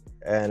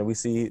 and we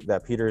see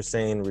that Peter is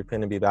saying,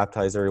 "Repent and be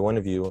baptized, every one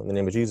of you, in the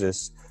name of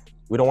Jesus,"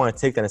 we don't want to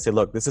take that and say,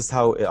 "Look, this is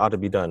how it ought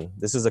to be done.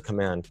 This is a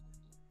command,"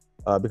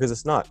 because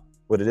it's not.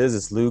 What it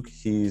is Luke.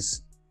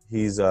 He's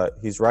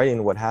writing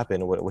what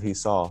happened, what he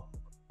saw.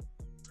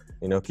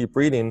 Keep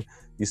reading.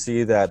 You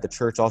see that the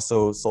church also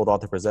sold all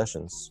their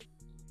possessions,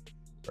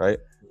 right?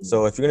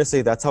 So if you're going to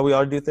say that's how we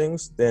ought to do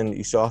things, then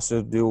you should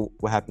also do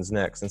what happens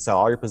next and sell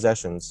all your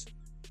possessions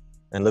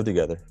and live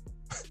together.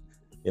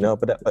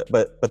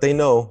 But they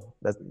know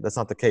that that's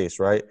not the case,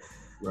 right?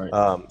 Right.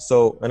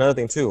 So another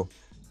thing too,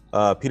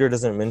 Peter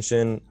doesn't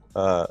mention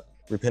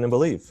repent and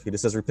believe. He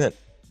just says repent.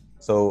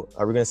 So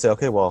are we going to say,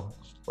 okay, well,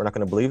 we're not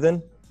going to believe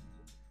then?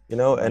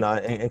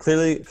 And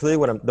clearly,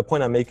 the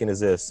point I'm making is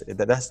this: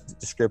 that's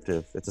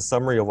descriptive. It's a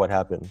summary of what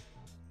happened.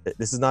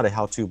 This is not a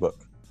how-to book,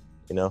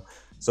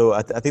 So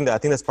I think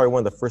that's probably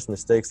one of the first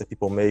mistakes that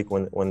people make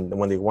when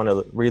they want to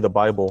read the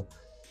Bible.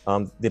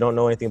 They don't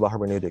know anything about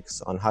hermeneutics,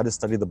 on how to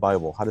study the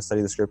Bible, how to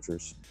study the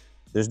scriptures.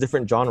 There's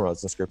different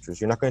genres in scriptures.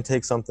 You're not going to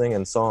take something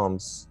in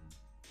Psalms,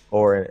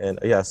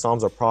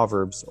 Psalms or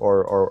Proverbs,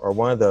 or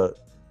one of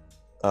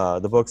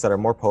the books that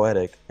are more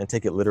poetic and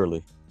take it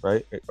literally,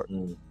 right?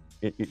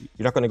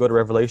 You're not going to go to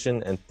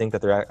Revelation and think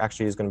that there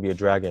actually is going to be a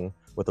dragon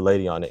with a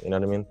lady on it. You know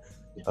what I mean?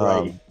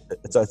 Right.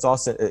 It's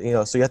also,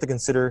 so you have to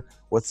consider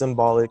what's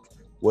symbolic,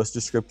 what's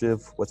descriptive,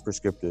 what's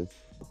prescriptive.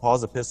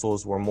 Paul's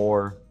epistles were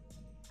more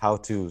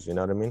how-tos. You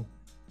know what I mean?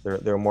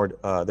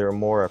 They're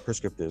more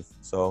prescriptive.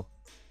 So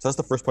that's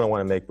the first point I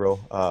want to make, bro.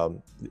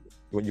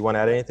 You want to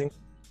add anything?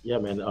 Yeah,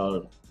 man.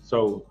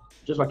 So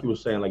just like you were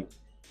saying, like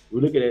we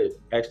look at it,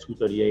 Acts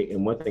 2:38,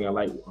 and one thing I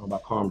like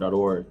about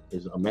Calm.org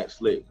is Matt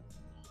Slick.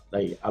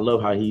 Like I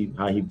love how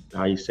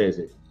he says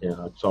it.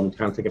 So I'm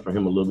kind of taking from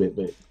him a little bit,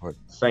 but Right.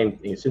 Same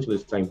thing, essentially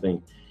the same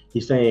thing.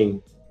 He's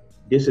saying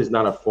this is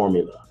not a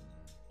formula.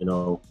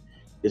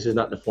 This is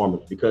not the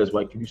formula, because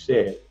like you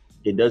said,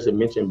 it doesn't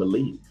mention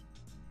belief.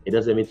 It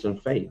doesn't mention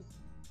faith.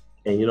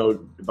 And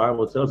the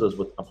Bible tells us,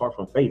 apart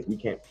from faith, we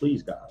can't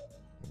please God.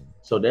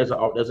 So there's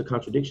a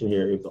contradiction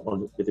here.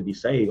 If to be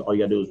saved, all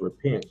you gotta do is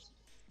repent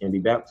and be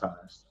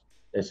baptized.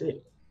 That's it.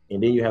 And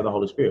then you have the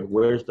Holy Spirit.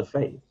 Where's the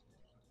faith?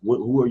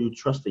 Who are you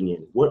trusting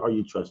in? What are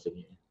you trusting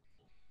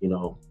in?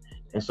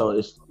 And so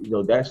it's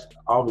that's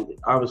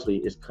obviously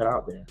it's cut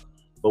out there.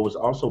 But what's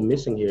also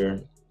missing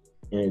here,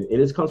 and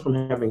this comes from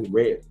having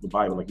read the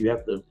Bible. Like you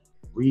have to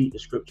read the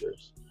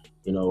scriptures,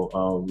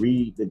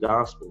 read the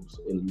Gospels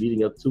and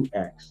leading up to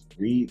Acts.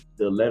 Read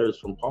the letters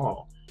from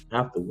Paul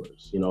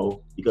afterwards,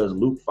 because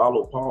Luke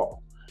followed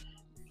Paul.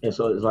 And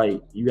so it's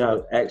like you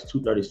have Acts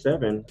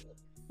 2:37,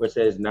 where it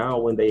says, "Now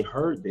when they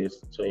heard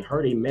this," so they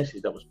heard a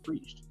message that was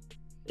preached.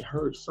 They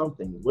heard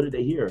something. What did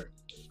they hear?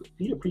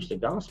 Peter preached the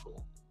gospel.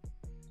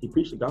 He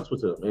preached the gospel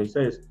to them. And it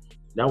says,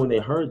 "Now when they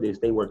heard this,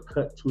 they were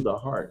cut to the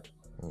heart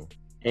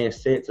and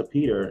said to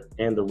Peter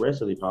and the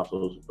rest of the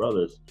apostles,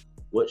 'Brothers,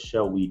 what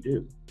shall we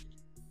do?'"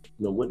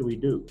 What do we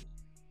do?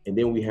 And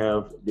then we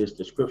have this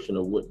description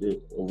of what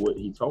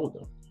he told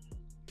them.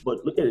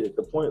 But look at it.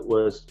 The point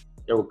was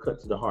they were cut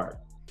to the heart.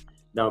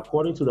 Now,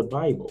 according to the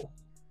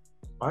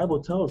Bible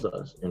tells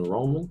us in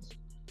Romans,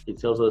 it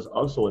tells us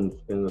also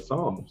in the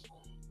Psalms,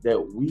 that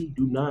we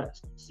do not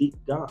seek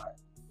God.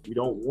 We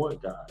don't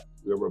want God.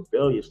 We're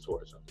rebellious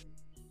towards him.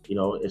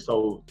 And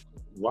so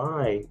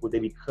why would they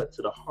be cut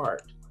to the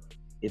heart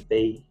if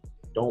they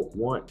don't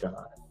want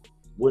God?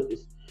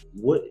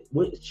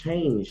 What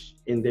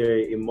changed in their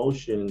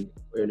emotion,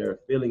 in their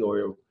feeling, or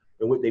in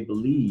what they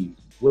believe?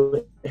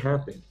 What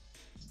happened?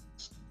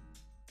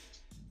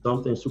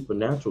 Something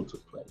supernatural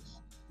took place.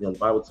 The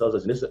Bible tells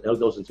us, and this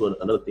goes into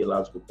another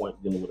theological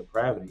point dealing with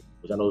depravity,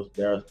 which I know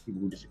there are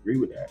people who disagree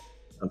with that,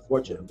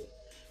 unfortunately.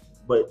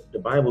 But the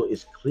Bible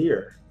is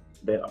clear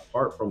that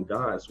apart from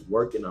God's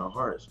work in our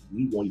hearts,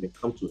 we won't even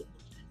come to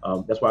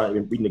him. That's why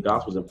reading the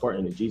gospel is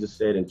important. And Jesus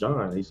said in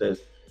John, he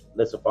says,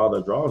 unless the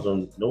Father draws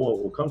them, no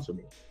one will come to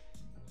me.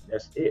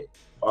 That's it.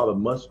 Father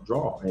must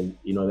draw. And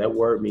that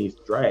word means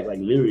drag, like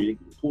literally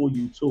pull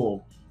you to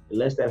him.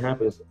 Unless that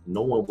happens,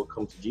 no one will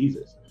come to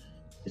Jesus.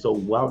 And so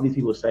while these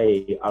people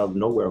say out of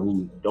nowhere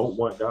who don't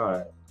want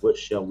God, what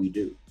shall we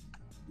do?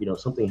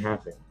 Something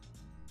happened.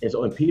 And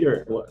so in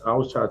Peter, what I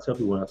always try to tell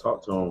people when I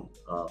talk to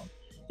them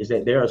is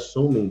that they're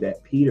assuming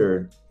that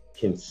Peter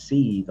can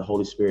see the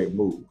Holy Spirit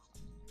move.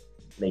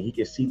 That he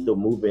can see the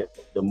movement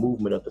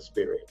of the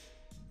Spirit.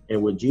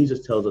 And what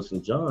Jesus tells us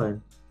in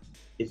John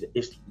is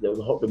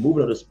the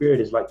movement of the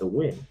Spirit is like the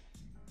wind.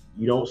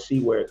 You don't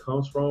see where it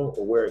comes from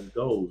or where it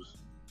goes,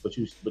 but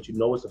you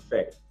know its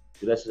effect.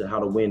 So that's just how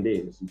the wind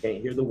is. You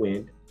can't hear the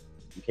wind,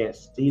 you can't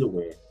see the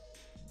wind,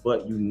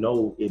 but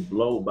it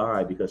blow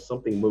by because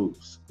something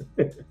moves.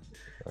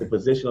 The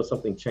position of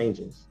something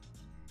changes,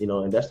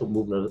 and that's the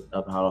movement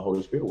of how the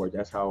Holy Spirit works.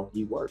 That's how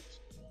he works,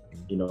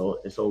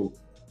 And so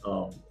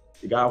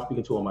the guy I was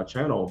speaking to on my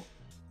channel,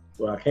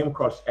 when I came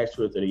across Acts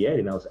 2:38,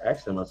 and I was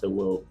asking him, I said,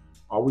 well,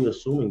 are we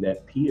assuming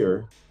that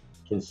Peter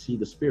can see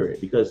the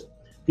Spirit? Because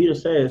Peter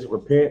says,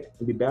 repent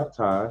and be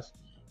baptized,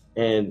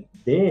 and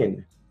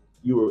then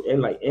you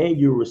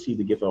will receive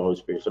the gift of the Holy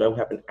Spirit. So that will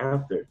happen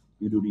after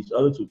you do these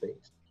other two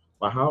things.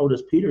 But how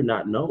does Peter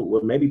not know?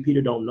 Well, maybe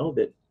Peter don't know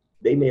that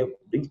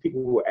these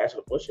people who are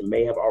asking the question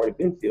may have already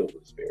been filled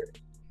with the Spirit.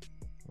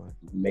 Right.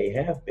 May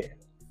have been.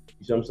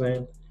 You see what I'm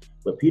saying?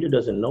 But Peter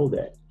doesn't know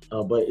that.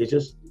 But it's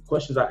just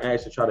questions I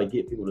ask to try to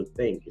get people to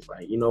think. It's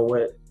like,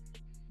 what?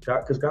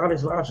 Because God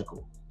is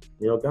logical.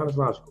 God is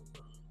logical.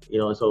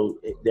 And so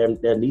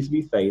there needs to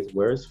be faith.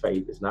 Where is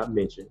faith? It's not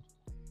mentioned.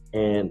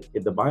 And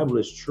if the Bible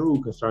is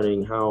true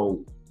concerning how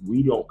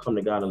we don't come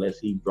to God unless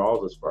he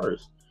draws us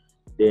first,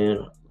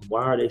 then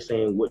why are they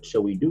saying, what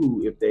shall we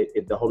do if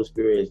the Holy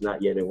Spirit is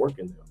not yet at work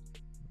in them?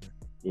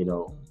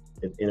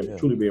 And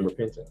truly being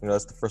repentant.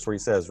 That's the first word he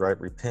says, right?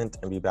 Repent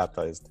and be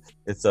baptized.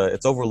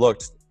 It's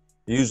overlooked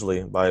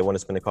usually by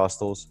Oneness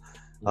Pentecostals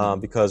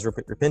because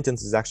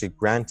repentance is actually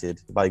granted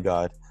by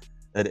God.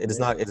 It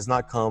does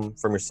not come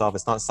from yourself.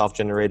 It's not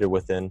self-generated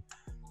within.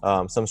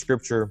 Some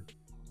scripture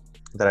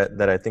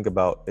that I think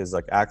about is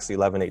like Acts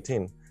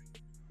 11:18.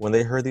 When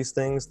they heard these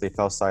things, they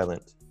fell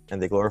silent and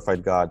they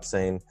glorified God,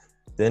 saying,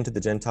 then to the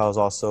Gentiles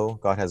also,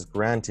 God has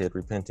granted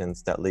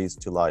repentance that leads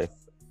to life.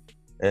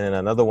 And then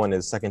another one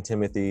is 2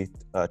 Timothy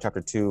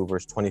chapter 2,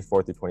 verse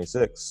 24 through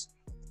 26.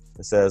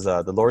 It says,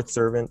 the Lord's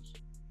servant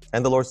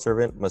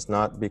must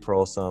not be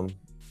quarrelsome,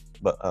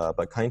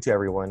 but kind to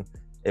everyone,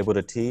 able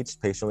to teach,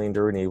 patiently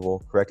enduring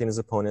evil, correcting his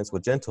opponents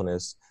with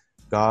gentleness.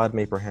 God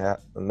may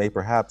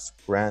perhaps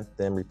grant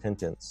them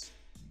repentance,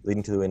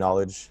 leading to a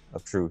knowledge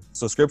of truth.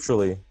 So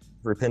scripturally,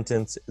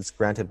 repentance is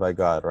granted by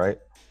God, right?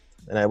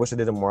 And I wish I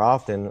did it more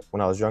often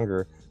when I was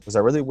younger, because I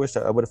really wish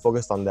I would have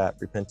focused on that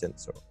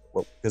repentance.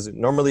 Because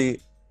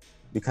normally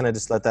we kind of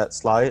just let that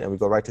slide and we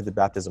go right to the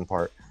baptism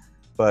part.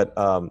 But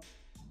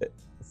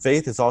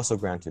faith is also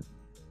granted,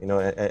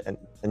 and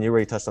you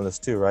already touched on this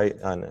too, right?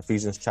 On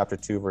Ephesians chapter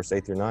 2, verse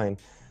 8 through 9.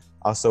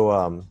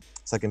 Also,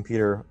 2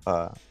 Peter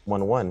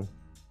 1:1.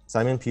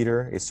 Simon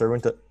Peter, a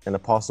servant and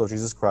apostle of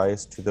Jesus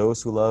Christ, to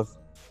those who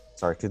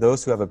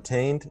have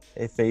obtained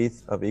a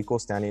faith of equal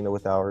standing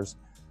with ours,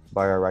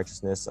 by our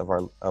righteousness of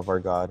our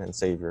God and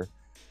Savior.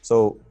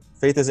 So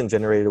faith isn't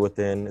generated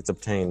within, it's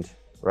obtained,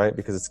 right?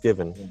 Because it's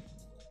given.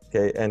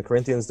 Okay, and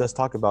Corinthians does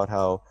talk about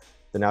how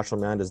the natural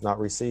man does not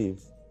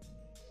receive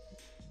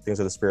things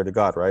of the Spirit of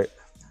God, right?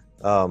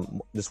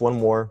 Just one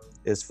more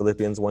is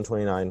Philippians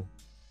 1:29.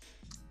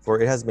 For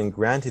it has been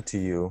granted to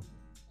you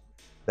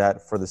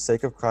that for the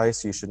sake of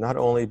Christ you should not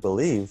only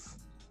believe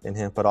in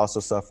him, but also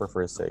suffer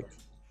for his sake.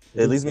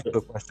 It leads me to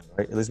a question,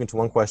 right? It leads me to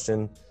one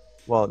question.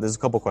 Well, there's a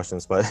couple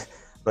questions, but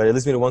it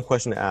leads me to one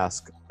question to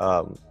ask,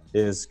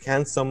 is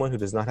can someone who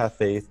does not have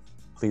faith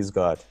please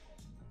God?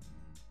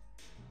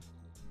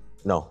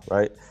 No,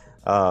 right?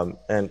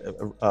 And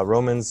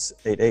Romans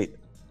 8:8,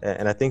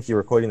 and I think you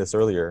were quoting this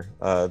earlier,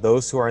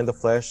 those who are in the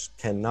flesh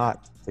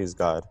cannot please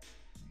God.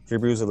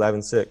 Hebrews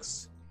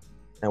 11:6,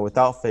 and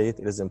without faith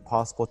it is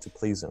impossible to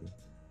please him.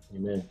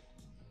 Amen.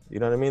 You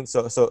know what I mean?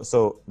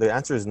 So the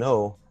answer is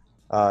no.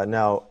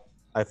 Now,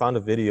 I found a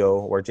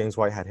video where James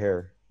White had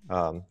hair.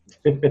 And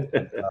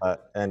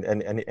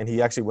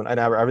he actually went, and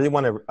I really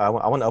want to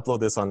upload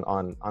this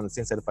on the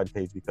Saints Edified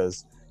page,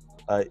 because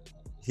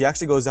he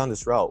actually goes down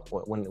this route.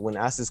 When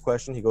asked this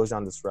question, he goes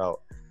down this route.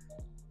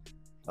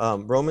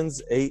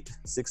 Romans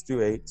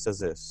 8:6-8 says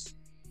this: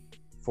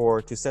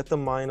 "For to set the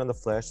mind on the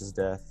flesh is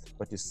death,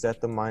 but to set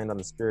the mind on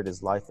the spirit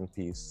is life and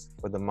peace.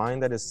 For the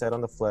mind that is set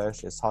on the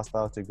flesh is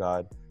hostile to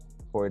God,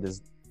 for it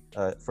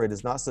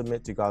does not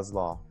submit to God's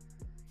law."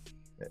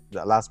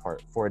 That last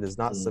part, for it does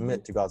not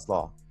submit to God's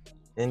law.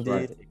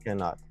 Indeed, it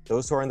cannot.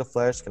 Those who are in the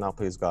flesh cannot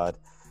please God.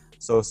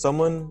 So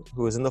someone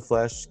who is in the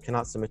flesh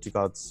cannot submit to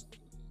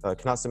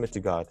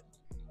God.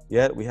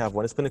 Yet we have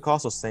Oneness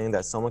Pentecostals saying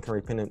that someone can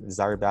repent and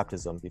desire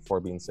baptism before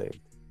being saved.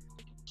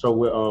 So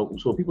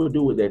what people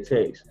do with that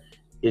text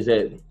is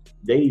that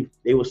they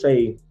will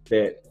say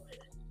that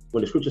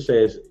when the scripture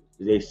says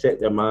they set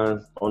their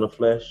minds on the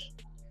flesh,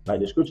 like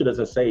the scripture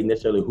doesn't say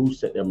necessarily who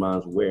set their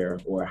minds where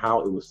or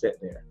how it was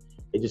set there.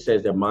 It just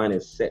says their mind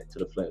is set to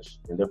the flesh,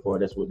 and therefore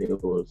that's what they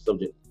were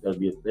subject.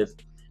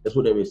 That's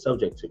what they were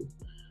subject to.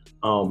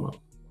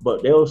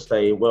 But they'll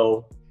say,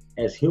 well,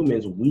 as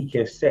humans, we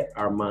can set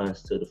our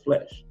minds to the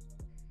flesh.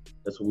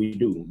 That's what we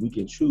do. We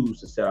can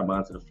choose to set our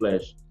mind to the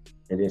flesh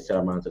and then set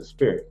our mind to the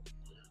spirit.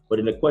 But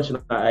in the question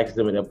I asked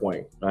them at that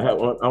point, I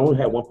only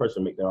had one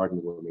person make that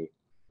argument with me,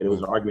 and it was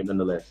an argument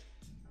nonetheless.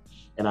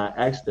 And I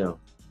asked them,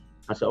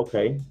 I said,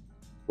 okay,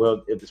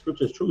 well, if the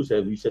scripture is true,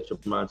 says you set your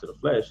mind to the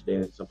flesh,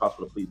 then it's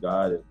impossible to please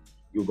God, and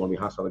you're going to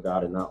be hostile to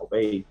God and not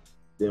obey.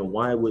 Then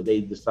why would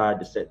they decide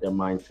to set their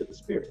mind to the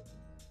spirit?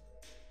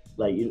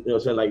 Like, you know what I'm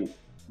saying? Like,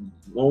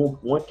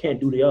 one can't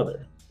do the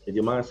other. If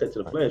your mind's set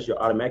to the flesh,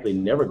 you're automatically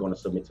never going to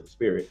submit to the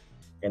spirit.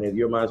 And if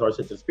your mind's already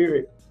set to the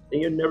spirit,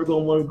 then you're never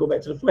going to want to go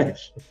back to the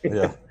flesh.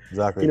 Yeah,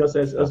 exactly. You know, so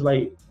it's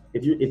like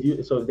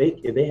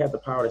if they have the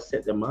power to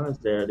set their minds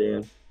there,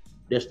 then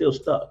they're still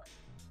stuck.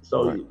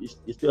 So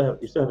you still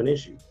have an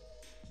issue.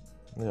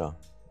 Yeah.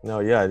 No.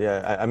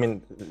 Yeah. I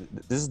mean,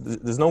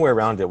 there's no way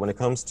around it when it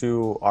comes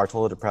to our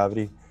total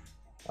depravity.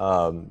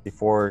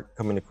 Before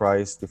coming to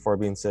Christ, before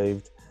being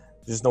saved,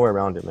 there's just no way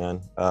around it,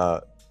 man.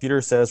 Peter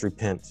says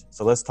repent.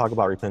 So let's talk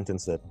about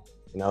repentance then.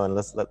 You know, and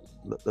let's see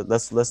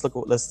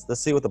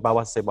what the Bible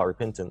has to say about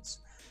repentance.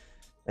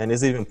 And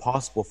is it even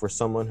possible for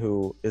someone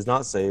who is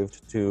not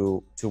saved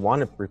to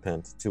want to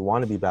repent, to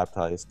want to be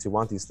baptized, to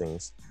want these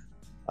things?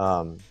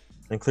 And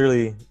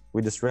clearly,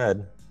 we just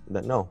read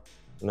that no,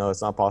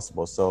 it's not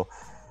possible. So,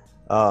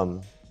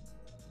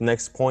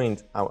 next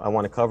point I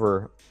want to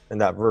cover in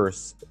that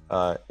verse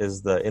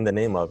is the in the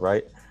name of,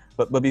 right?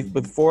 But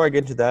before I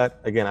get to that,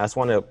 again, I just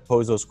want to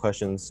pose those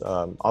questions,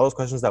 all those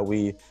questions that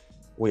we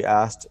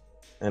asked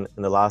in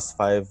the last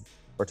 5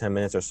 or 10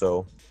 minutes or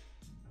so.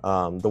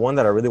 The one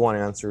that I really want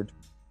answered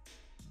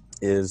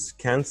is,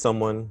 can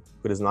someone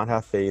who does not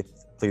have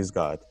faith please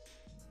God?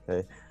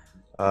 Okay,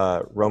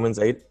 Romans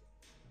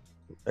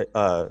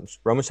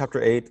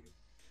chapter 8,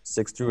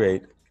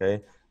 6-8.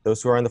 Okay,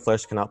 those who are in the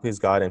flesh cannot please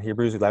God, and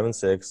Hebrews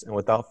 11:6. And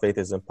without faith,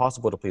 it is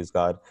impossible to please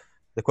God.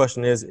 The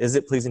question is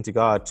it pleasing to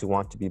God to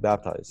want to be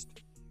baptized?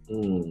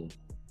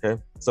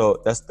 Okay,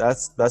 so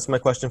that's my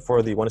question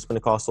for the Oneness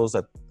Pentecostals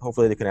that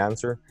hopefully they can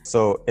answer.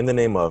 So in the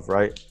name of,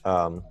 right?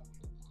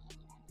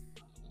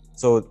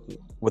 So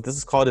what this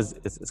is called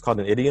it's called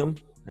an idiom.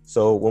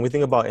 So when we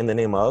think about in the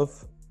name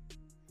of,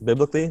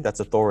 biblically, that's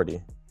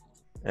authority,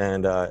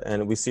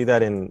 and we see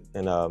that in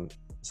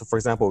so for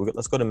example,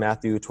 let's go to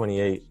Matthew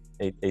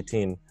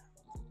 28:18.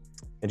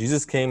 And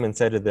Jesus came and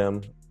said to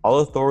them,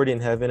 all authority in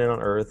heaven and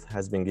on earth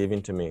has been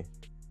given to me.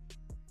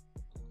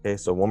 Okay,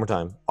 so one more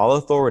time. All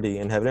authority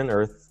in heaven and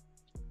earth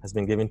has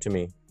been given to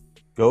me.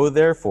 Go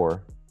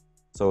therefore.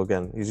 So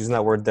again, he's using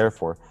that word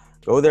therefore.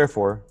 Go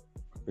therefore,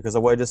 because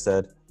of what I just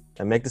said,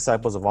 and make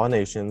disciples of all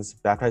nations,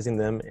 baptizing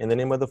them in the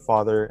name of the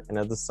Father and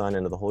of the Son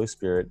and of the Holy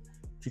Spirit,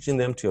 teaching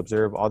them to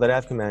observe all that I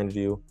have commanded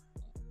you.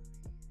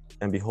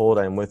 And behold,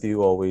 I am with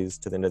you always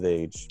to the end of the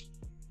age.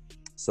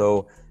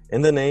 So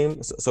in the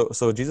name,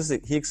 so Jesus,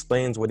 he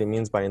explains what he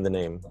means by in the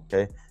name,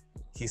 okay?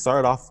 He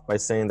started off by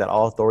saying that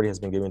all authority has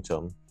been given to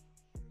him.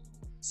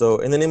 So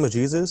in the name of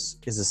Jesus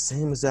is the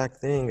same exact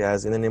thing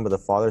as in the name of the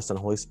Father, Son,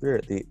 Holy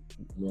Spirit.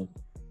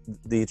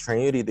 The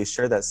Trinity, they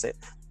share that same,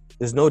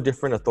 there's no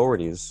different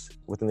authorities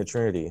within the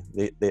Trinity.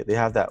 They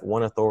have that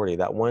one authority,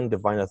 that one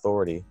divine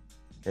authority,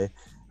 okay?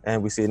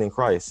 And we see it in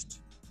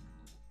Christ.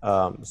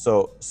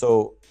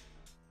 So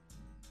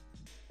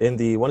in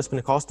the Oneness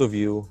Pentecostal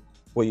view,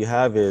 what you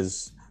have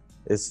is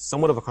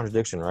somewhat of a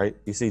contradiction, right?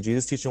 You see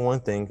Jesus teaching one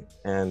thing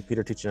and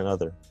Peter teaching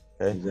another,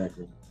 okay?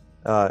 Exactly.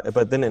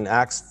 But then in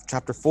Acts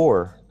chapter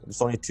 4,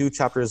 it's only 2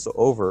 chapters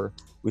over,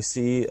 we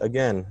see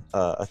again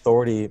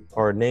authority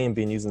or name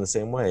being used in the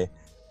same way.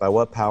 By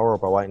what power or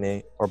by what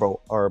name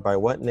or by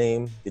what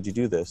name did you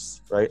do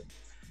this, right?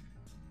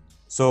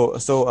 So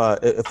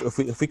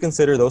if we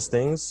consider those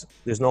things,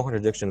 there's no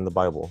contradiction in the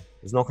Bible.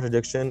 There's no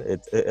contradiction.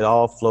 It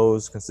all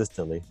flows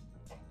consistently.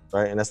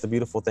 Right, and that's the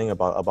beautiful thing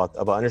about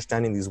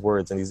understanding these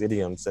words and these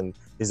idioms and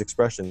these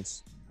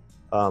expressions.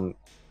 In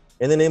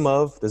the name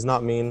of does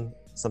not mean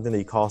something that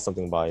you call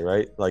something by,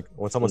 right? Like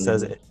when someone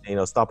says,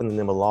 stop in the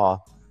name of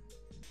law,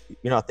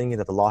 you're not thinking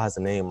that the law has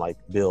a name like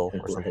Bill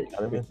or something. You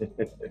know what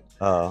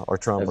I mean? Or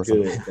Trump or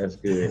something. That's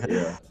good.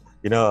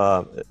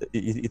 Yeah.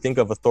 You think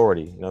of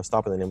authority.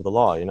 Stop in the name of the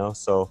law.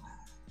 So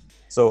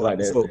So, like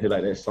that, so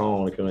like that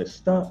song, like,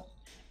 stop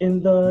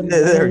in the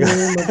there we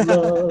name of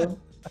love.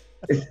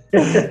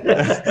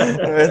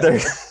 right there.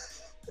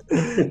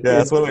 Yeah,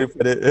 that's one way to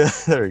put it.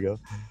 There we go.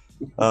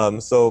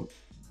 So,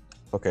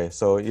 okay,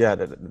 so yeah,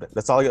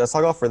 that's all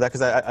go for that,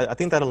 because I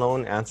think that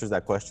alone answers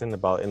that question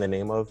about in the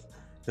name of,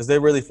 because they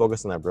really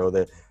focus on that, bro.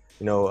 That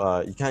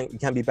you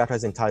can't be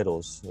baptized in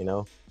titles.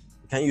 You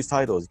can't use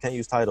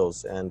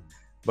titles. And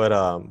but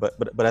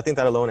I think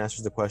that alone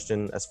answers the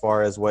question as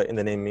far as what in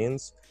the name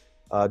means.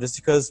 Just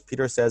because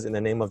Peter says in the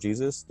name of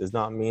Jesus does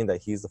not mean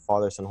that he's the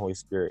Father, Son, Holy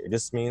Spirit. It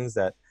just means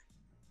that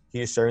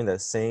he is sharing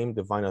that same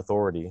divine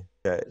authority.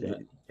 Yeah.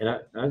 And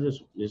I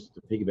just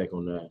to piggyback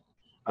on that,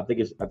 I think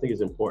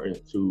it's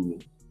important to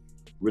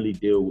really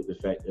deal with the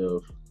fact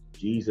of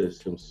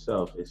Jesus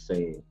himself is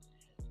saying,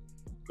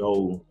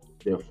 go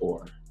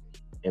therefore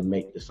and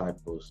make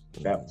disciples,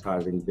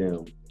 baptizing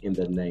them in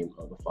the name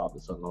of the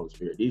Father, Son, and Holy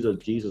Spirit. These are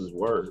Jesus'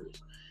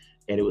 words.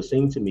 And it would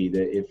seem to me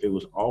that if it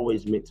was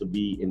always meant to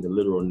be in the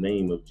literal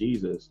name of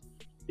Jesus,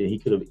 then he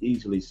could have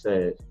easily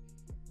said,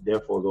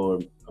 therefore go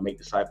and make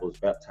disciples,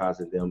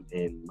 baptizing them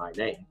in my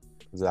name.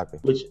 Exactly.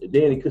 Which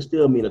then it could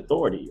still mean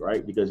authority,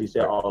 right? Because he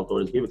said all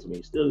authority is given to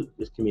me. Still,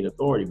 this can mean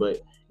authority.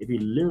 But if he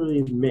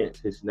literally meant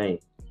his name,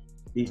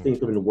 these things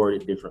could have been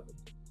worded differently.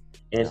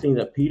 And it seems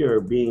that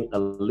Peter, being a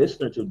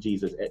listener to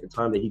Jesus at the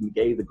time that he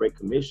gave the Great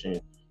Commission,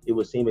 it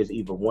would seem as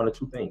either one or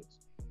two things.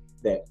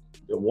 That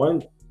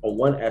on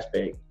one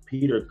aspect,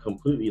 Peter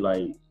completely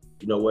like,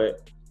 you know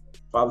what,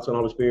 Father, Son,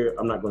 Holy Spirit,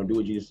 I'm not going to do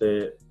what Jesus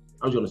said.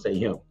 I'm just going to say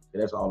him.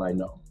 And that's all I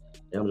know.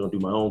 And I'm going to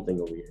do my own thing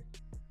over here.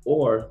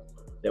 Or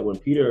that when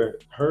Peter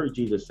heard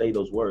Jesus say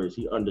those words,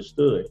 he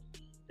understood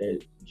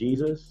that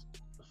Jesus,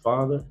 the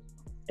Father,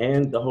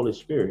 and the Holy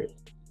Spirit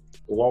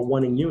were all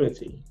one in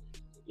unity.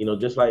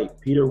 Just like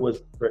Peter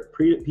was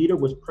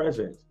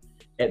present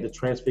at the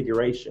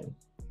Transfiguration.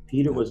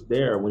 Peter was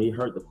there when he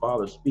heard the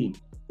Father speak,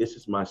 "This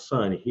is my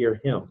son, hear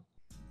him."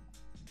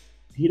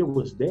 Peter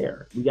was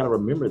there. We got to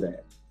remember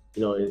that,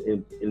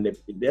 and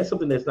that's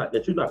something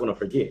that you're not going to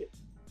forget.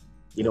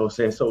 You know what I'm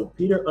saying? So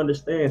Peter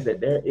understands that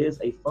there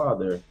is a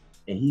Father,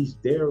 and he's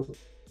there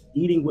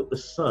eating with the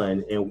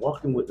Son and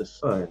walking with the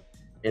Son,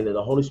 and that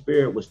the Holy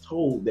Spirit was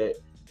told that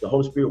the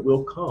Holy Spirit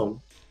will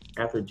come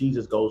after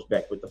Jesus goes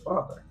back with the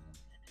Father.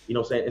 You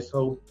know what I'm saying? And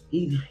so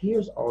he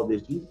hears all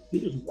this.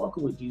 Peter's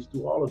walking with Jesus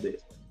through all of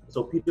this.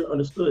 So Peter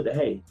understood that,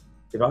 hey,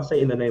 if I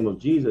say in the name of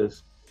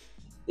Jesus,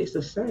 it's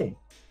the same.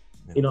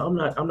 Yeah. I'm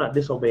not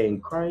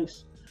disobeying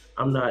Christ.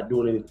 I'm not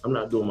doing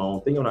my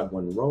own thing. I'm not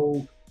going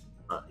rogue.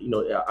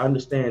 I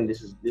understand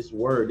this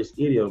word, this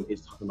idiom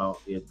is talking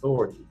about the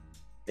authority,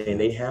 and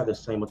they have the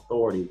same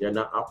authority. They're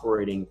not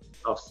operating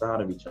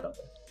outside of each other.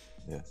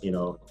 Yes.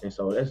 And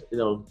so that's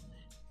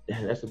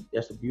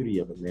the beauty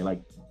of it, man.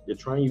 Like the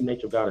triune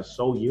nature of God is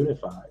so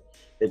unified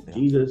that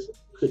Jesus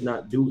could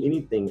not do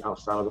anything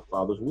outside of the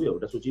Father's will.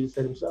 That's what Jesus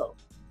said himself.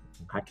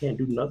 I can't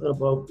do nothing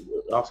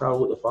outside of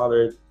what the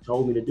Father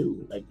told me to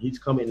do. Like he's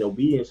coming in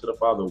obedience to the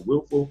Father,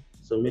 willful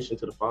submission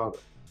to the Father.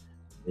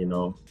 And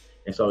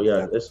so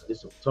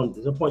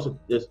there's a point of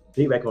this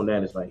feedback on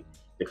that. Is like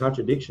the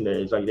contradiction there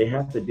is like they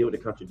have to deal with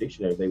the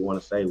contradiction there if they want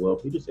to say, well,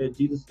 Peter said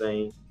Jesus'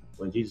 name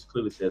when Jesus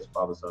clearly says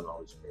Father, Son, and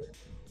Holy Spirit.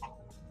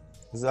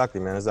 Exactly,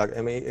 man. Exactly.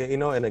 I mean,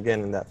 and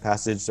again, in that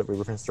passage that we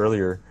referenced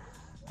earlier,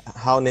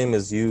 how name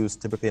is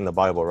used typically in the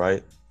Bible,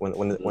 right?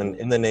 When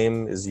in the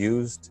name is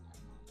used,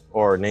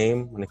 or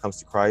name when it comes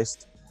to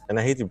Christ. And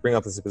I hate to bring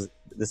up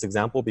this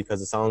example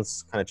because it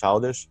sounds kind of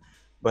childish,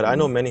 but I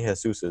know many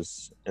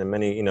Jesuses and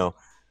many,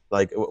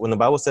 like when the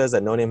Bible says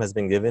that no name has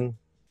been given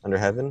under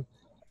heaven,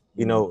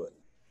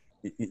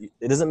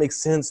 it doesn't make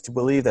sense to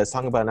believe that it's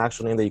talking about an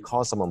actual name that you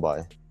call someone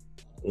by.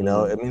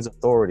 It means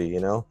authority.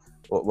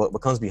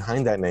 What comes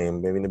behind that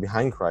name, maybe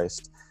behind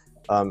Christ.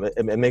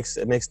 It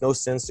makes no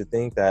sense to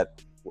think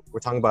that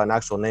we're talking about an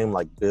actual name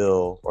like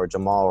Bill or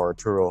Jamal or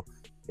Arturo.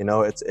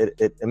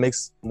 It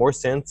makes more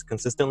sense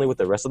consistently with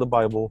the rest of the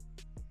Bible,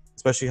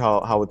 especially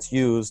how it's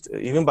used,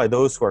 even by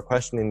those who are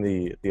questioning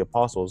the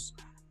apostles.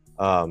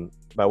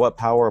 By what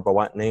power, by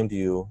what name do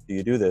you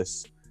do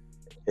this?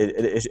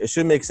 It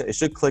should make sense. It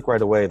should click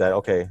right away that,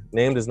 okay,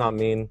 name does not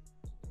mean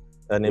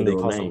a name that you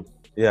call someone.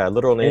 Yeah,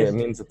 literal name, it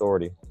means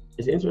authority.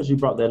 It's interesting you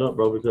brought that up,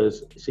 bro,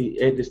 because see,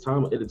 at the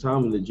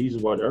time that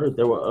Jesus walked the earth,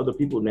 there were other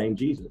people named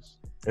Jesus.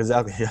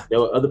 Exactly, yeah. There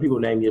were other people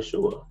named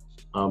Yeshua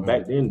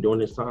back then during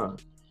this time.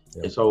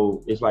 Yeah. And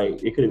so it's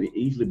like it could have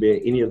easily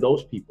been any of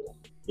those people,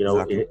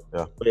 Exactly.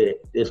 But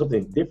there's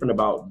something different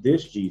about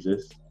this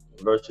Jesus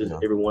versus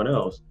everyone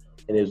else,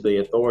 and it's the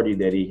authority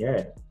that he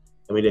had.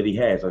 I mean, that he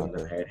has,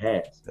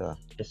 has. Yeah.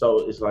 And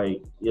so it's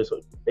like, that's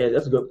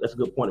a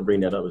good point to bring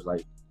that up. It's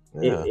like,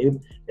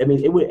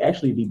 it would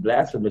actually be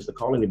blasphemous to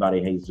call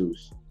anybody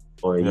Jesus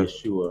or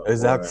Yeshua.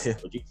 Exactly.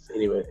 Or Jesus.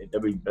 Anyway,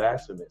 that'd be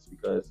blasphemous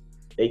because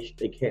they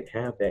can't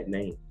have that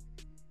name.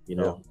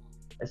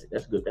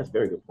 That's good. That's a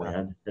very good point.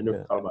 I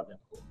never thought about that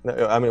before.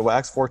 No, I mean,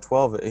 Acts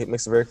 4:12, it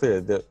makes it very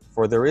clear that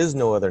for there is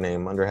no other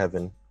name under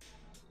heaven.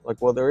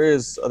 Like, well, there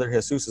is other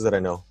Jesuses that I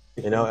know,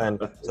 and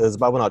so is the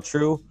Bible not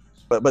true?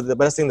 But the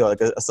best thing though, like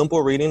a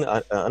simple reading,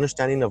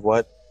 understanding of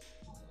what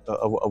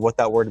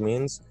that word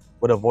means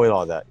would avoid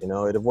all that. You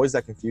know, it avoids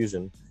that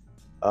confusion.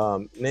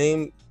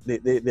 Name,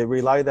 they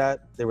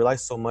rely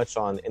so much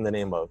on in the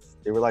name of.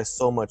 They rely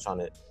so much on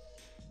it.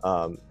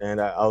 And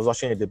I was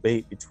watching a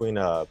debate between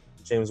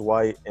James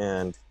White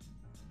and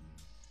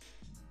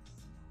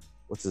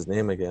what's his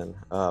name again?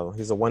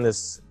 He's a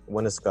oneness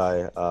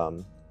guy.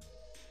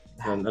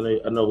 I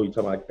know who you're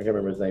talking about. I can't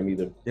remember his name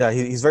either. Yeah,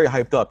 he's very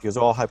hyped up. He was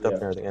all hyped up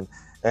and everything.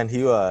 And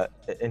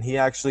he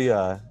actually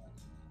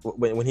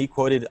when he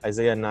quoted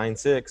Isaiah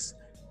 9:6,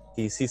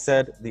 he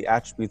said the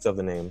attributes of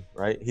the name,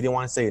 right? He didn't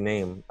want to say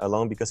name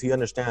alone because he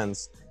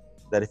understands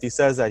that if he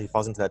says that, he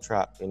falls into that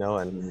trap, you know.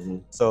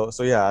 And so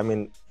yeah, I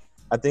mean,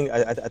 I think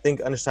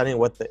understanding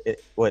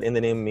what in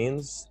the name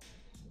means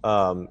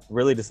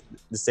really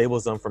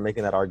disables them from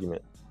making that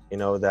argument. You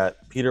know,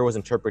 that Peter was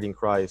interpreting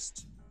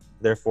Christ,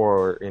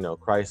 therefore, you know,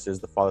 Christ is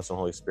the Father, Son,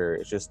 Holy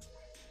Spirit. It's just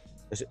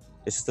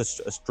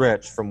a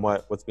stretch from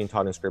what's being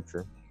taught in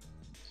Scripture.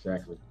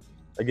 Exactly.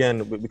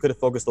 Again, we could have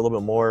focused a little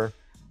bit more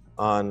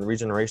on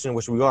regeneration,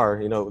 which we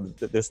are. You know,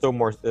 there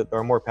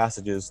are more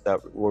passages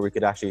where we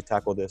could actually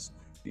tackle this.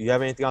 Do you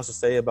have anything else to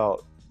say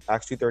about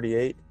Acts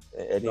 2:38?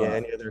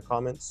 Any other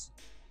comments?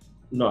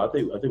 No, I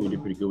think we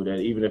did pretty good with that.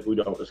 Even if we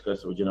don't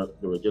discuss the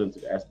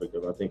regenerative aspect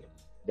of it, I think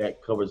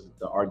that covers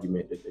the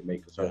argument that they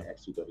make concerning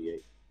Acts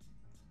 2:38.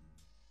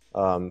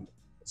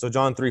 So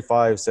John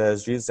 3:5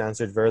 says, Jesus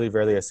answered, "Verily,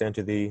 verily, I say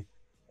unto thee,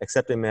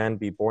 except a man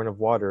be born of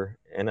water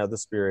and of the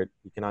Spirit,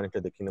 he cannot enter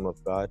the kingdom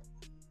of God."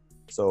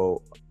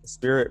 So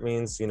Spirit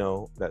means, you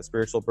know, that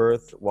spiritual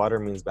birth. Water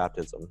means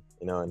baptism,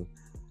 you know, and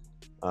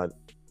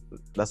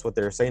that's what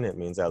they're saying it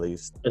means, at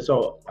least. And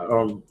so,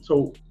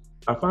 so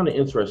I find it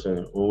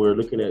interesting when we're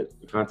looking at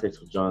the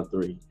context of John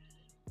 3,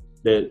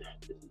 that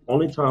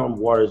only time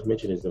water is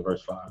mentioned is in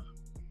verse 5.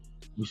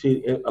 You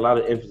see a lot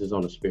of emphasis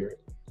on the Spirit.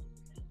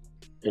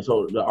 And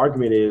so the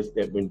argument is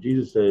that when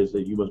Jesus says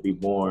that you must be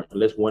born,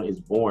 unless one is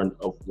born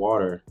of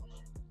water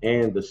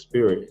and the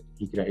Spirit,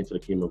 he cannot enter the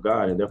kingdom of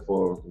God. And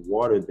therefore,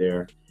 water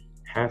there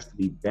has to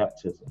be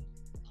baptism.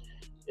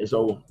 And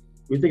so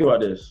we think about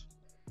this.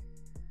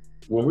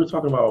 When we're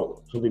talking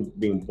about something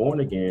being born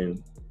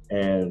again,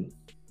 and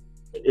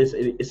it's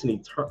an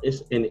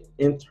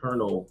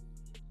internal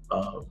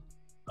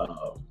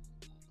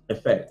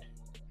effect,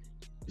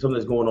 something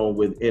that's going on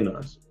within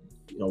us,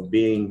 you know,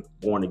 being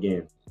born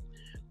again.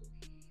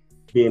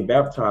 Being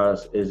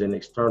baptized is an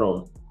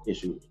external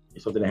issue.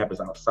 It's something that happens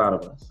outside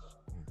of us.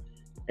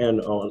 And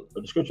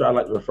the scripture I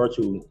like to refer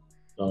to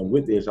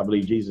with this, I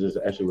believe Jesus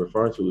is actually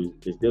referring to,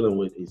 is dealing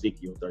with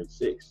Ezekiel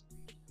 36.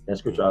 That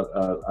scripture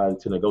I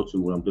tend to go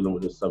to when I'm dealing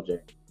with this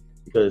subject.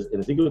 Because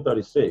in Ezekiel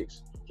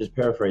 36, just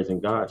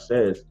paraphrasing, God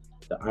says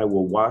that I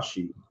will wash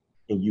you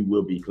and you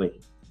will be clean.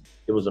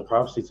 It was a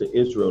prophecy to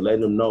Israel,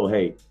 letting them know,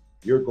 hey,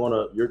 you're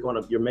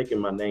making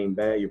my name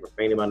bad, you're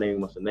profaning my name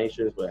amongst the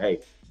nations, but hey,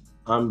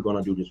 I'm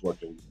gonna do this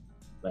work in you.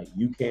 Like,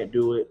 you can't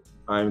do it,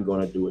 I'm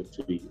gonna do it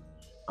to you.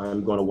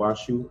 I'm gonna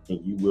wash you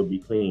and you will be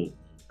clean.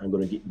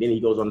 Then he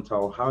goes on to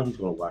tell how he's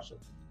gonna wash them.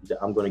 He said,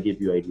 I'm gonna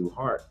give you a new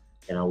heart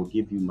and I will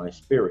give you my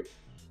Spirit.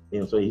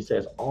 And so he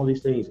says all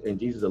these things, and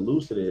Jesus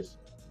alludes to this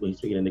when he's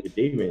speaking to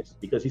Nicodemus,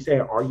 because he said,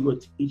 are you a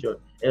teacher?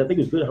 And I think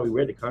it's good how we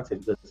read the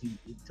context, because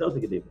he tells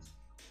Nicodemus,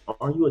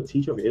 are you a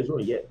teacher of Israel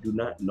and yet do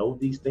not know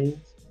these things?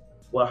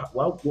 Well,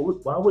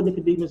 why would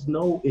Nicodemus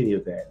know any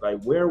of that?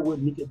 Like, where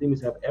would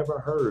Nicodemus have ever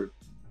heard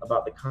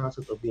about the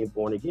concept of being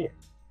born again?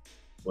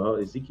 Well,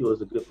 Ezekiel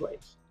is a good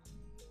place,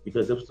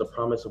 because it was the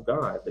promise of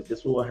God that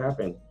this will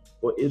happen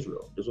for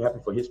Israel. This will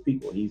happen for his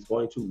people. He's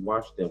going to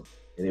wash them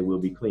and they will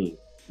be clean.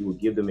 He will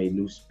give them a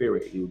new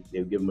spirit. He'll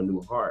give them a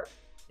new heart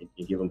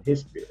and give them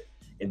his Spirit.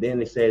 And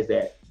then it says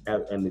that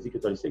in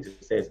Ezekiel 36,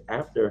 it says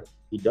after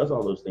he does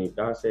all those things,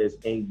 God says,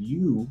 and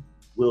you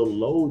will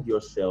loathe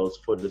yourselves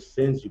for the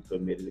sins you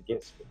committed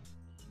against me.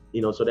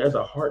 You know, so there's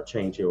a heart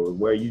change here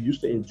where you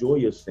used to enjoy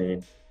your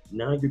sin.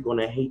 Now you're going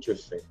to hate your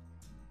sin.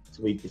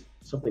 So it's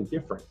something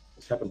different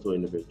that's happened to an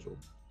individual.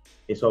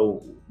 And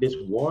so this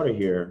water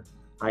here,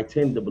 I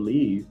tend to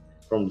believe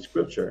from the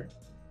scripture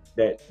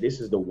that this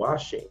is the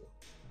washing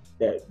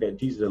that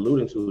Jesus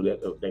alluding to,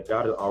 that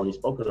God has already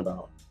spoken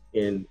about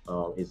in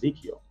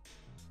Ezekiel,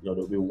 you know,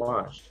 that we're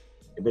washed.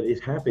 But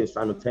it happens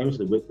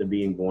simultaneously with the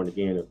being born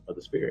again of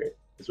the Spirit.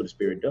 That's what the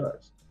Spirit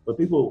does. But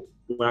people,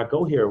 when I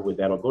go here with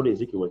that, or go to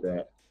Ezekiel with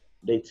that,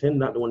 they tend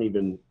not to want to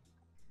even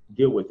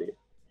deal with it.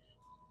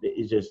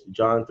 It's just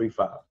John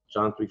 3:5,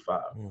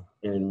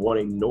 and want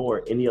to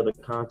ignore any other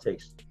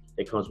context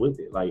that comes with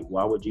it. Like,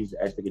 why would Jesus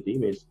ask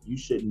Nicodemus, you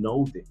should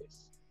know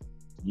this.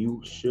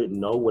 You should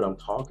know what I'm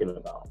talking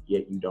about,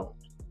 yet you don't.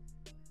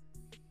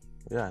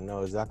 Yeah,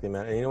 no, exactly,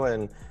 man. And you know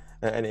what,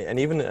 and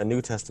even a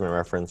New Testament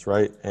reference,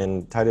 right?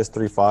 In Titus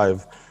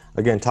 3:5,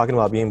 again, talking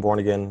about being born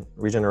again,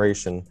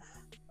 regeneration,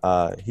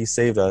 he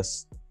saved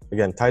us.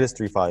 Again, Titus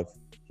 3:5,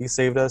 he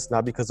saved us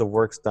not because of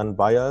works done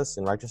by us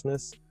in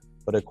righteousness,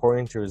 but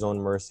according to his own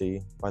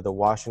mercy, by the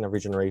washing of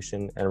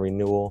regeneration and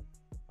renewal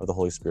of the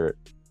Holy Spirit.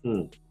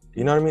 You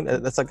know what I mean?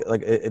 That's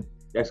like it.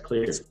 That's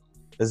clear.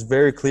 It's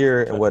very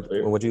clear in what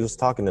Clear. what Jesus was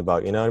talking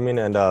about. You know what I mean?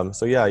 And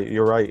so yeah,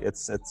 you're right.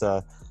 It's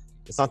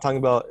not talking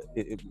about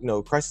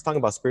Christ is talking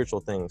about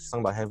spiritual things. He's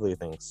talking about heavenly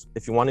things.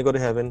 If you want to go to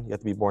heaven, you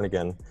have to be born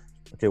again.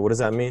 Okay, what does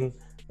that mean?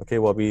 Okay,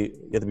 well, you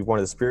have to be born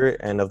of the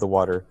Spirit and of the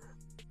water.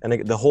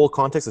 And the whole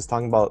context is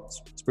talking about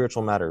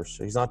spiritual matters.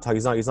 He's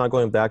not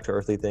going back to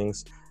earthly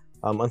things.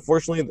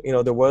 Unfortunately,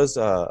 there was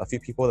a few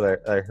people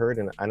that I heard,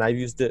 and I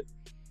used it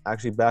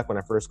actually back when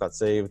I first got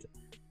saved.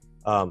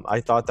 I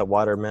thought that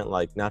water meant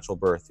like natural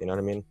birth. You know what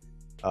I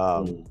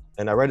mean?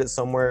 And I read it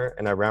somewhere,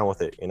 and I ran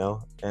with it.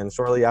 And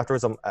shortly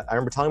afterwards, I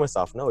remember telling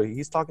myself, no,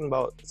 he's talking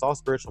about it's all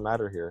spiritual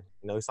matter here.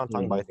 He's not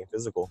talking about anything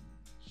physical.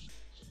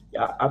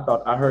 Yeah,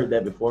 I heard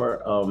that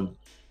before.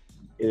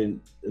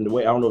 In the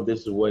way, I don't know if this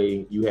is the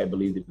way you had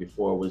believed it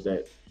before, was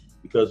that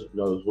because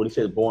when he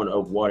says born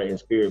of water and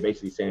spirit,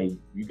 basically saying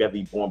you got to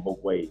be born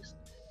both ways.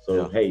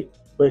 So hey,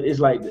 but it's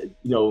like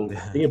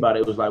think about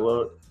it. It was like,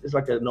 well, it's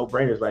like a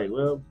no-brainer. It's like,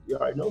 well, you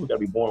already know we got to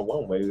be born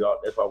one way.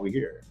 That's why we're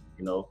here.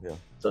 Yeah.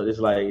 So it's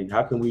like,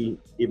 how can we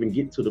even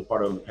get to the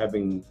part of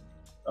having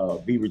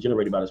be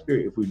regenerated by the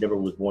Spirit if we never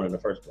was born in the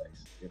first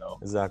place?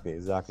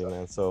 Exactly,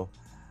 man. So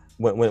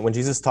when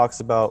Jesus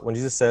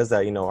says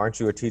that, aren't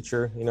you a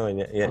teacher? And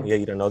yet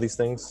you don't know these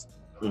things.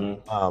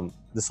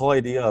 This whole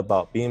idea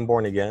about being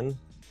born again.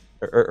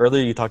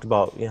 Earlier you talked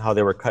about how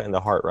they were cut in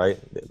the heart, right?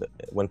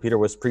 When Peter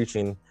was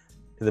preaching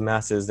to the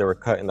masses, they were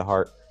cut in the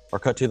heart or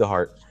cut to the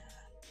heart.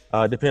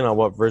 Depending on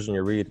what version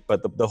you read,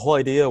 but the whole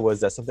idea was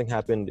that something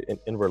happened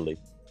inwardly,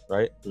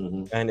 right?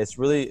 And it's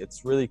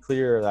really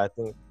clear that I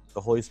think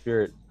the Holy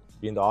Spirit,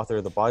 being the author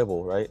of the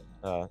Bible, right,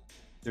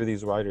 through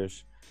these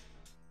writers,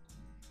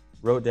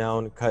 wrote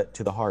down cut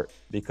to the heart,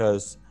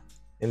 because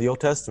in the Old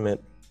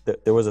Testament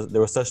there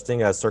was such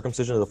thing as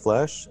circumcision of the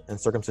flesh and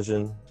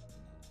circumcision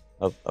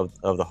of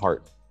the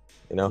heart,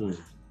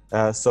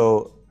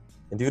 So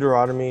in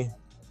Deuteronomy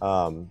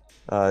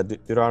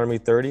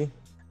 30.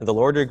 And the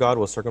Lord your God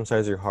will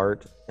circumcise your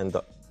heart and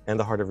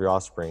the heart of your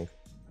offspring,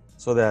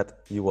 so that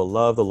you will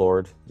love the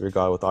Lord your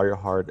God with all your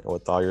heart and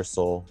with all your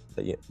soul,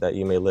 that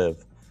you may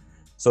live.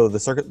 So the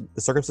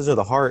circumcision of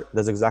the heart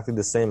does exactly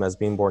the same as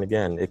being born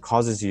again. It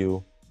causes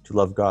you to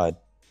love God.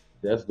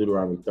 That's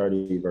Deuteronomy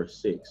 30, verse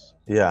 6.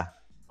 Yeah.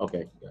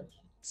 Okay, gotcha.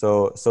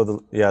 So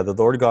the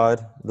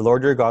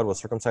Lord your God will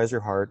circumcise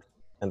your heart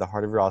and the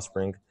heart of your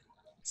offspring,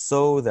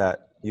 so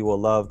that you will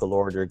love the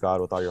Lord your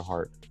God with all your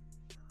heart.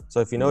 So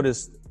if you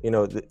notice,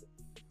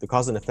 the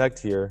cause and effect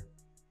here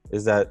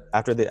is that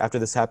after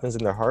this happens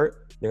in their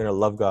heart, they're going to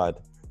love God.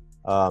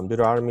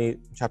 Deuteronomy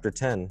chapter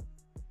 10,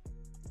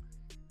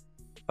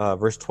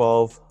 verse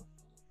 12,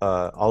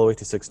 all the way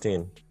to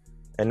 16.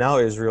 And now,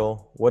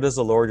 Israel, what does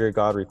the Lord your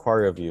God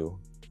require of you?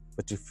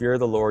 But to fear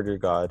the Lord your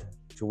God,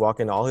 to walk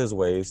in all his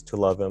ways, to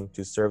love him,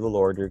 to serve the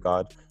Lord your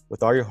God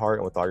with all your heart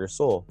and with all your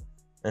soul,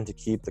 and to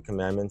keep the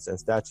commandments and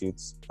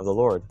statutes of the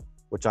Lord,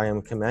 which I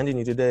am commanding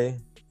you today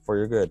for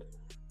your good.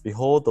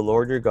 Behold, the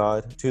Lord your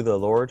God, to the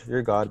Lord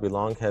your God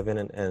belong heaven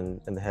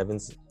and the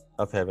heavens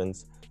of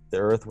heavens, the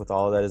earth with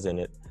all that is in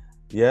it.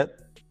 Yet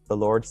the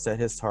Lord set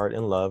his heart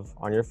in love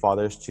on your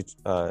fathers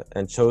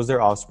and chose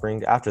their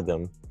offspring after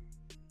them,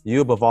 you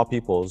above all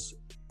peoples,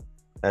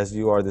 as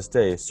you are this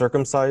day.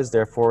 Circumcise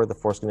therefore the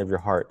foreskin of your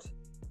heart,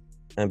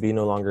 and be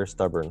no longer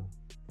stubborn.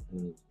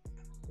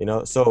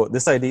 So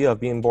this idea of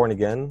being born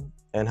again,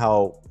 and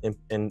how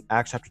in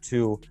Acts chapter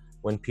 2,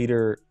 when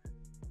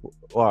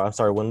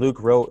Luke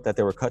wrote that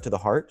they were cut to the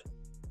heart,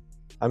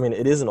 I mean,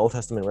 it is an Old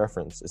Testament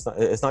reference. It's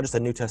not just a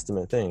New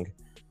Testament thing.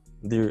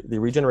 The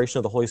regeneration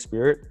of the Holy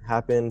Spirit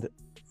happened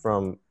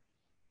from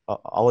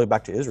all the way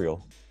back to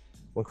Israel.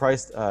 When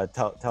Christ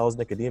tells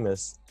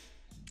Nicodemus,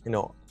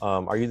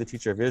 are you the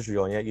teacher of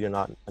Israel, and yet you do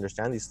not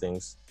understand these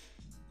things?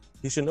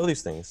 He should know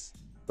these things,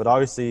 but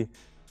obviously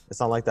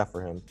it's not like that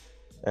for him.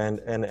 And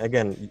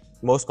again,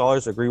 most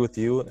scholars agree with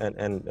you,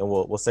 and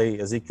we'll say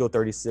Ezekiel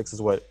 36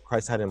 is what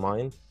Christ had in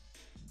mind,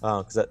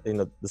 because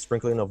the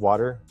sprinkling of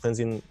water,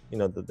 cleansing,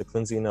 the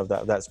cleansing of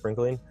that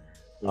sprinkling,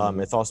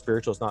 it's all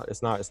spiritual.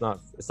 It's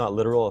not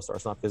literal.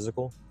 It's not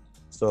physical.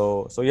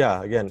 So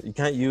yeah, again, you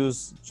can't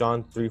use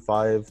John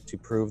 3:5 to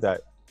prove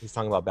that he's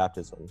talking about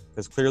baptism,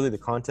 because clearly the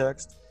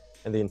context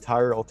and the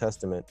entire Old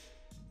Testament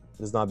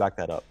does not back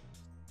that up.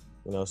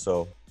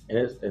 So.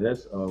 And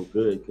that's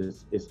good,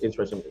 because it's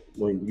interesting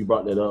when you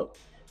brought that up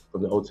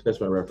from the Old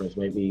Testament reference.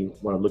 Made me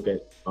want to look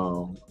at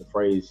the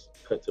phrase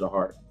 "cut to the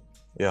heart."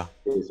 Yeah.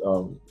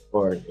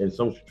 Or in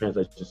some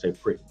translations say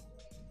prick.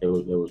 It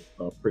was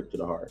prick to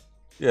the heart.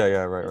 Yeah,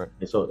 right.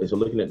 And so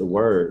looking at the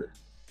word,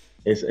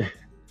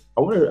 I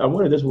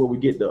wonder this is where we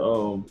get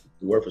the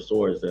word for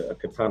sword is a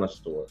katana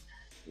sword,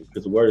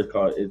 because the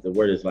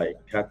word is like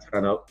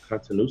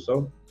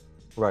katanuso.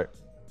 Right.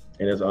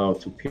 And it's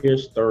to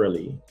pierce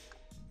thoroughly.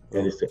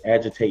 And it's to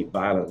agitate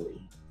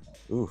violently.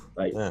 Ooh,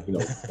 like,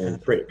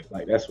 and prick.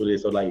 Like, that's what it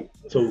is. So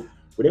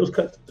when it was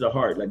cut to the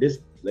heart, like this,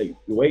 like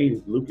the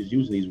way Luke is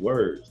using these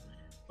words,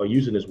 or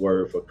using this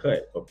word for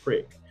cut or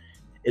prick,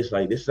 it's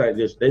like this.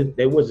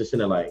 They was just in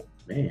there like,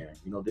 man,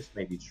 this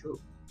may be true.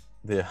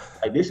 Yeah.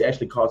 Like this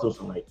actually caused them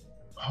some like,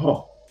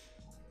 oh,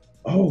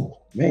 oh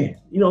man,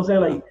 you know what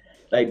I'm saying?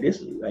 Like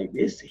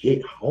this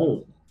hit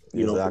home,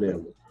 you know, for Exactly.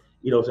 them.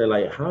 You know what I'm saying?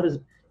 Like how does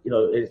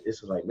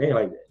it's like, man,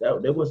 like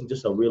that wasn't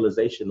just a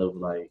realization of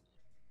like,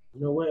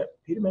 you know what,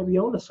 Peter may be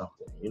on to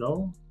something, you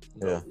know?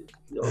 Yeah.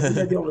 He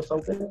may be on to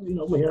something, you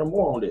know, we're hearing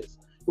more on this.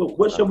 Well,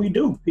 what should we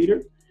do,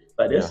 Peter?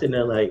 Like they're Yeah. sitting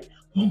there like,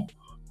 oh,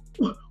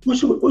 what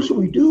should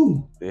we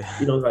do? Yeah.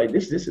 You know, like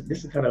this is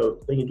the kind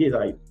of thing again,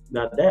 like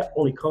now that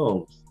only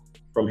comes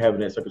from having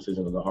that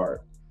circumcision of the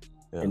heart.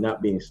 Yeah. And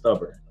not being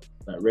stubborn,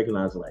 like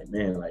recognizing, like,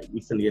 man, like we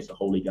sin against a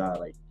holy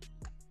God, like,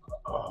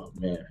 oh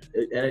man,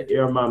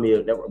 it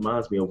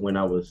reminds me of when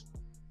I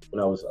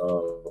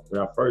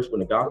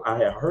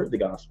had heard the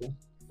gospel,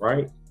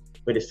 right?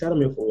 But it sat on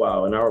me for a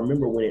while, and I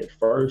remember when it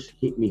first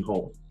hit me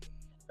home,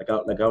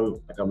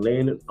 I'm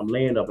laying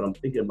up, and I'm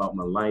thinking about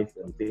my life,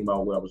 and I'm thinking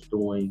about what I was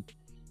doing,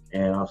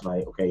 and I was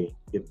like, okay,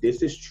 if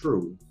this is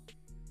true,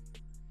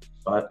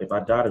 if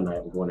I die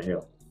tonight, I'm going to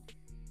hell.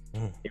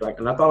 Like,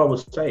 and I thought I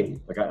was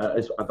saved. Like I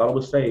thought I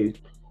was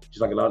saved,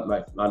 just like a lot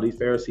of these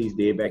Pharisees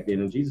did back then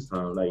in Jesus'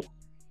 time. Like,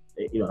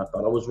 you know, I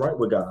thought I was right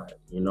with God.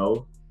 You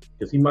know,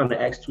 because he might have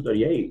Acts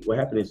 2:38. What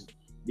happened is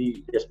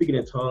they're speaking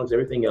in tongues,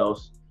 everything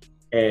else,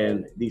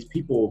 and these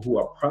people who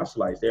are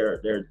proselytes, they're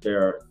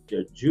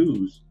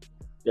Jews.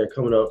 They're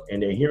coming up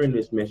and they're hearing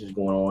this message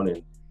going on,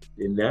 and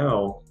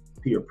now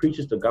Peter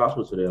preaches the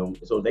gospel to them.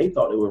 So they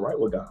thought they were right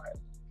with God.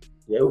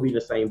 They would be in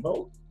the same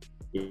boat.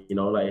 You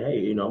know, like, hey,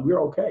 you know, we're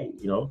okay,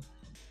 you know,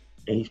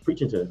 and he's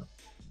preaching to them.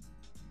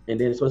 And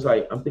then so it's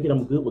like, I'm thinking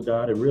I'm good with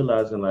God and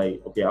realizing like,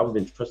 okay, I've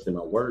been trusting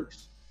my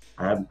works.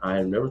 I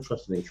have never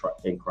trusted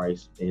in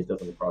Christ and his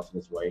death on the cross in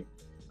this way.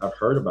 I've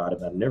heard about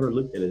it, but I've never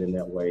looked at it in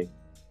that way.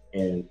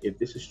 And if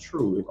this is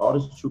true, if all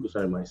this is true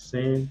concerning my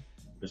sin,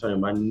 concerning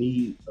my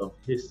need of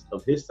his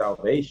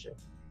salvation,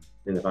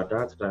 then if I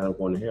die tonight, I'm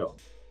going to hell.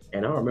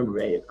 And I remember,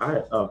 hey,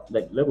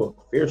 like level of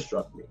fear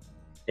struck me.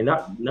 And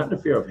not the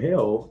fear of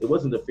hell. It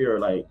wasn't the fear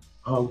of like,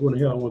 oh, I'm going to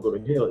hell, I want to go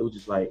to hell. It was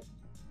just like,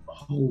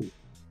 oh,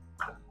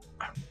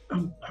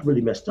 I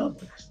really messed up.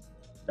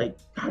 Like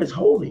God is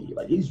holy.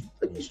 Like he's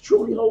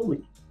truly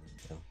holy.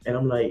 And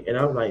I'm like,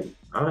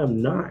 I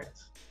am not.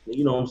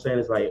 You know what I'm saying?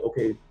 It's like,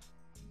 okay,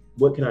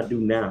 what can I do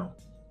now?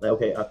 Like,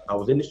 okay, I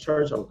was in this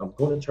church. I'm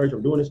going to church.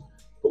 I'm doing this.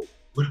 But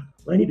what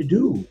I need to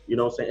do? You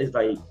know what I'm saying? It's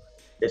like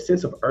a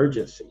sense of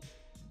urgency.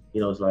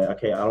 You know, it's like,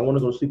 okay, I don't want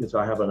to go to sleep until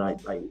I have a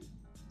night. Like,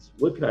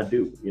 what can I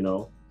do? You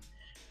know?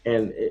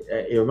 And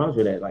it reminds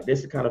me of that. Like,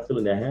 that's the kind of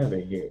feeling they're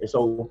having here. And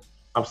so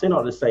I'm saying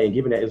all this, saying,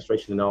 giving that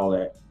illustration and all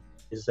that,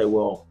 is to say,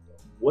 well,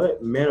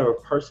 what manner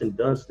of person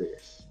does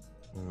this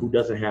who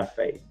doesn't have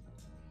faith?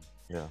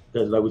 Yeah.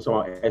 Because like we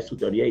saw in Acts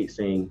 2:38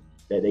 saying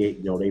that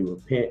they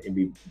repent and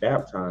be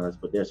baptized,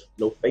 but there's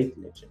no faith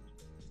mentioned.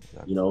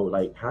 Yeah. You know,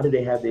 like how do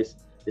they have this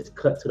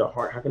cut to the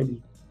heart? How can it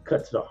be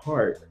cut to the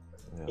heart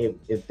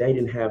if they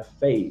didn't have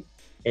faith?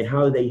 And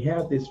how do they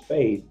have this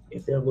faith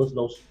if there was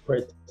no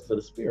presence of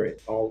the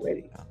Spirit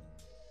already? Yeah.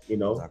 You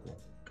know,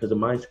 because the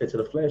mindset to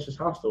the flesh is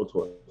hostile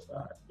towards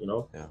God. You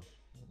know,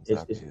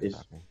 exactly.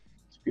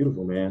 It's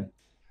beautiful, man.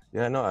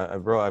 Yeah, no,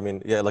 bro. I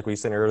mean, yeah, like we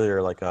said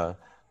earlier, like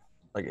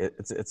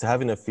it's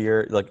having a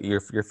fear, like your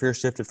fear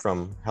shifted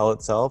from hell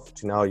itself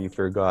to now you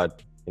fear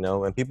God. You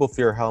know, and people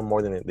fear hell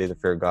more than they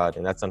fear God,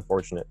 and that's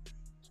unfortunate.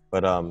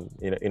 But I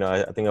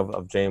think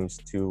of James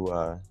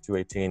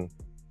 2:18.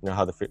 You know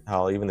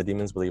how even the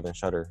demons believe and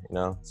shudder. You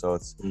know, so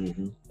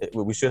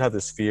we should have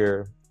this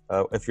fear.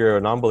 If you're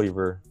a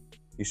non-believer,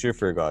 you should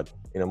fear God.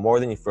 You know, more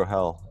than you fear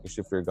hell, you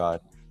should fear God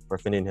for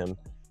offending Him.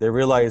 They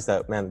realize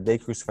that, man, they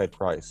crucified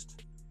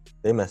Christ.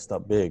 They messed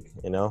up big.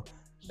 You know,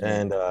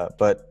 and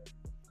but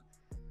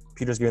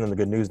Peter's giving them the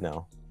good news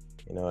now.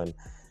 You know,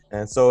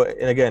 and so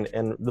again,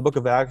 in the book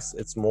of Acts,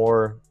 it's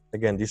more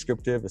again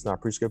descriptive. It's not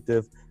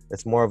prescriptive.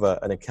 It's more of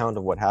an account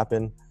of what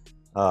happened.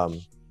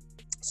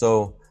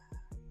 So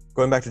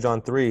going back to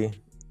John 3,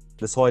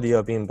 this whole idea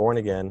of being born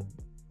again,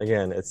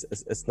 it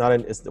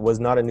was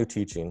not a new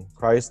teaching.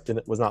 Christ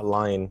was not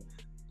lying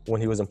when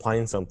he was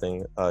implying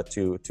something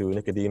to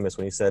Nicodemus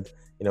when he said,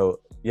 you know,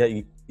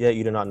 you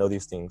do not know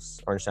these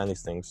things or understand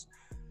these things.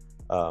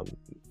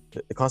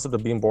 The concept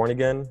of being born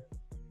again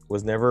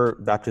was never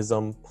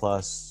baptism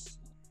plus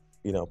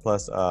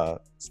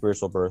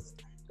spiritual birth.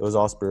 It was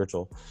all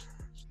spiritual.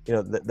 You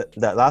know,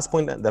 that last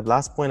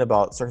point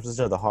about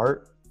circumcision of the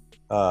heart,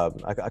 I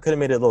could have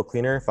made it a little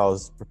cleaner if I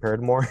was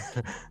prepared more,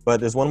 but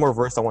there's one more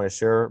verse I want to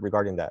share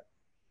regarding that.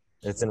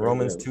 It's in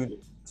Romans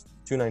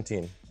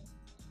 2:19.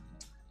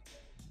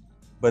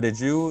 But a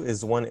Jew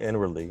is one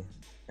inwardly,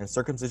 and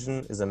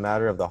circumcision is a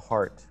matter of the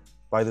heart,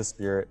 by the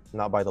Spirit,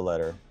 not by the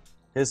letter.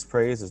 His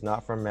praise is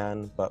not from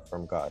man, but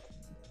from God.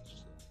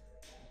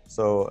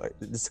 So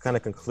just to kind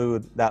of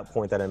conclude that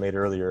point that I made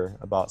earlier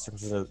about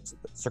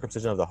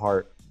circumcision of the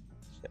heart,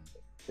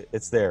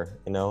 it's there,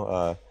 you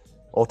know,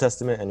 Old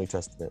Testament and New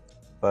Testament.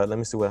 But let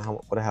me see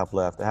what I have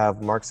left. I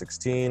have Mark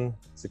 16,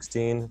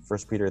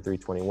 1 Peter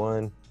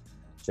 3:21,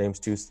 James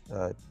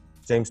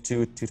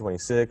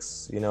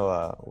 2:26. You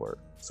know,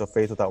 so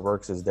faith without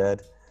works is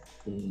dead.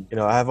 you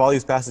know, I have all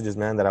these passages,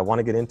 man, that I want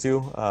to get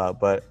into,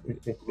 but we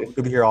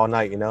could be here all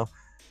night, you know.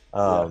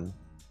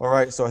 All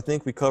right, so I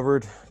think we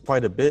covered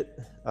quite a bit.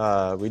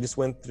 We just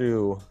went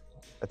through,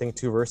 I think,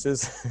 2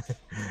 verses.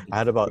 I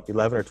had about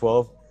 11 or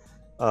 12,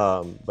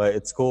 but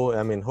it's cool.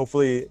 I mean,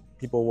 hopefully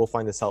people will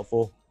find this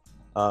helpful.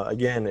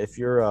 Again, if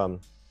you're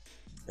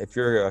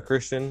a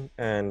Christian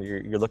and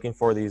you're looking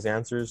for these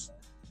answers,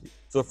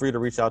 feel free to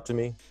reach out to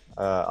me.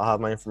 I'll have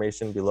my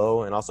information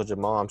below, and also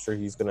Jamal, I'm sure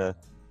he's gonna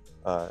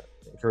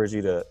encourage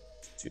you to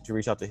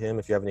reach out to him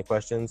if you have any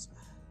questions.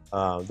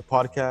 The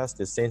podcast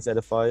is Saints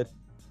Edified.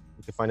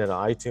 You can find it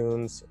on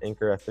iTunes,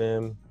 Anchor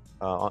FM,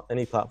 on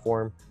any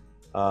platform.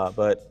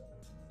 But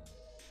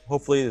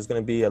hopefully there's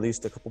going to be at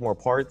least a couple more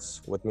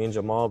parts with me and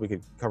Jamal. We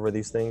could cover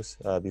these things,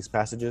 these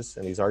passages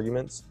and these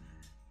arguments.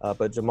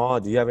 But Jamal,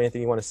 do you have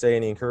anything you want to say,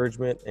 any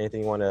encouragement,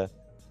 anything you want to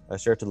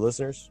share to the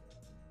listeners?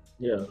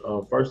 Yeah,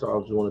 first off, I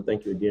just want to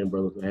thank you again,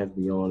 brother, for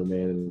having me on,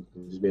 man,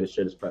 and just be able to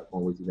share this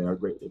platform with you, man. I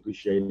greatly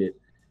appreciate it.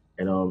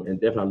 And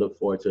definitely I look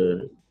forward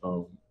to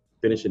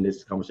finishing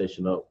this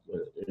conversation up,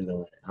 you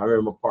know,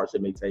 however many parts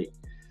it may take,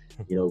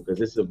 you know, because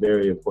this is a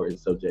very important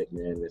subject,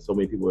 man. And so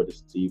many people are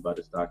deceived by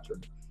this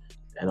doctrine.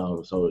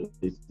 And so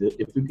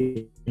if we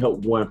can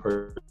help one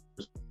person,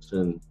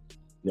 you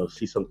know,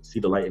 see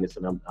the light in this,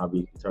 and I'll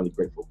be eternally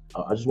grateful.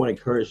 I just want to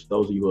encourage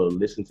those of you who are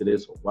listening to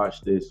this or watch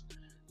this,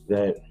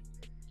 that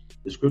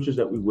the scriptures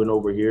that we went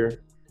over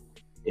here,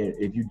 and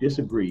if you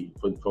disagree,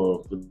 for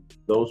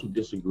those who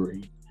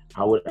disagree,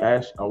 I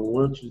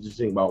want you to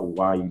think about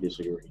why you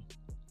disagree.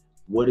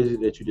 What is it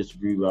that you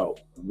disagree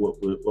about?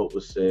 What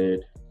was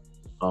said?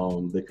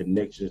 The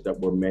connections that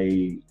were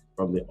made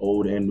from the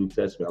Old and New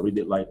Testament. I really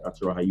did like,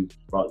 Arturo, how you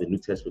brought the New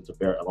Testament to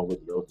bear along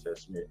with the Old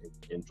Testament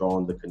and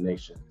drawing the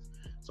connections.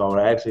 So I would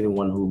ask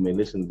anyone who may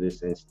listen to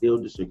this and still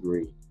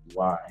disagree,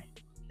 why?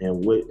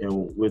 And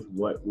with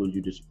what would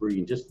you disagree?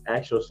 And just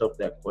ask yourself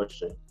that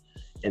question.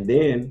 And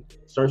then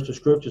search the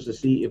scriptures to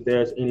see if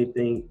there's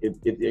anything,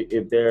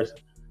 if there's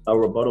a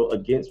rebuttal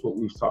against what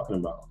we're talking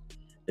about.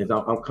 And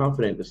I'm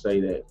confident to say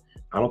that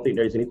I don't think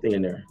there's anything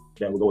in there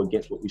that will go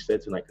against what we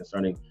said tonight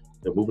concerning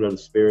the movement of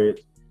the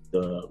Spirit,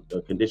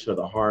 the condition of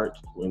the heart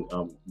when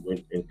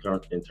in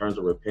terms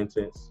of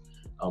repentance,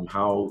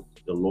 how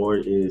the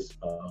Lord is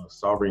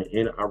sovereign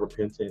in our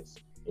repentance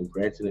and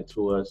granting it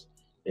to us,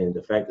 and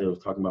the fact that it was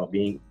talking about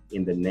being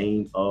in the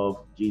name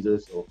of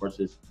Jesus or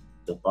versus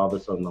the Father,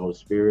 Son, and the Holy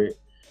Spirit.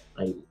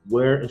 Like,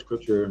 where in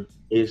Scripture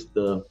is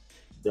the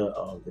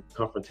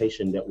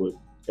confrontation that would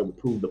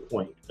prove the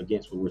point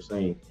against what we're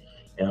saying?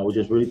 And I would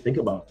just really think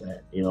about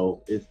that, you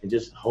know, and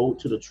just hold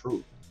to the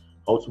truth.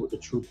 Hold to what the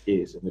truth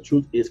is. And the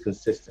truth is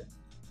consistent.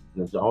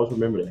 And just always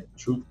remember that.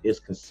 Truth is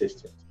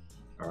consistent.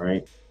 All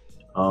right.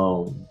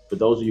 For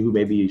those of you who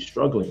may be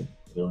struggling,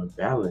 you know, and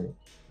battling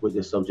with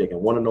this subject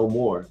and want to know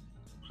more,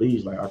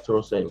 please, like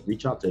Arturo said,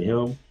 reach out to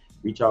him,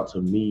 reach out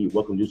to me.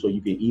 Welcome to do so.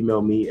 You can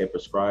email me at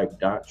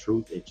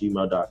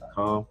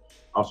prescribe.truth@gmail.com.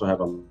 Also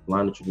have a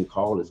line that you can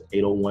call. It's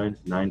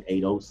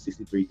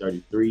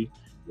 801-980-6333.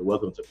 You're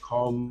welcome to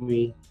call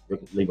me. You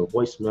can leave a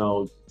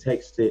voicemail,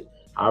 text it.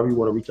 However you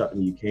want to reach out to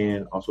me, you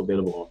can. Also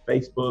available on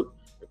Facebook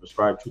at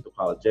Prescribe Truth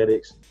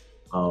Apologetics,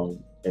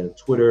 and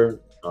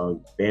Twitter,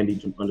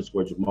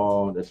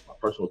 Bandy_Jamal. That's my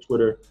personal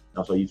Twitter. And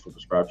also used for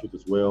Prescribe Truth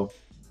as well.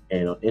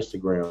 And on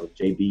Instagram,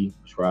 JB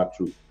Prescribe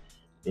Truth.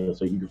 And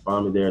so you can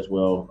find me there as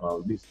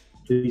well.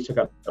 Please check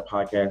out the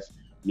podcast.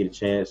 You get a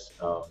chance.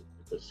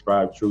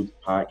 Prescribe Truth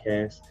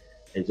podcast.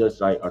 And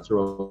just like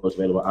Arturo, is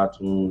available on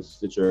iTunes,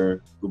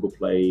 Stitcher, Google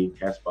Play,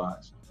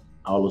 Castbox,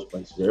 all those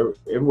places.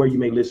 Everywhere you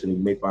may listen, you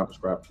may find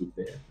Prescribe Truth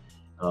there.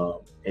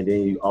 And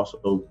then you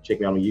also check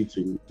me out on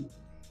YouTube.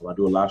 I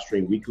do a live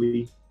stream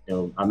weekly. You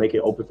know, I make it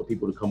open for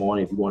people to come on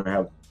if you want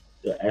to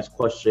ask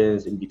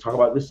questions, and you can talk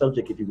about this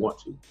subject if you want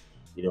to.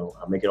 You know,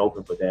 I make it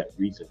open for that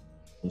reason.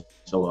 And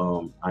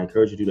so I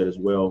encourage you to do that as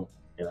well.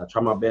 And I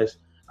try my best.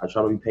 I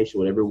try to be patient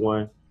with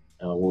everyone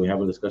when we're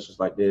having discussions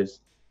like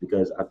this,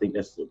 because I think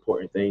that's the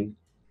important thing,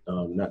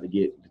 not to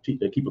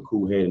keep a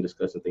cool head in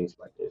discussing things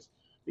like this,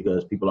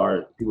 because people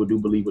do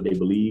believe what they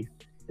believe,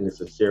 and they're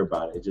sincere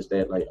about it. It's just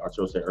that, like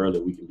Arturo said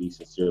earlier, we can be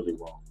sincerely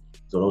wrong.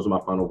 So those are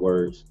my final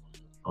words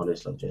on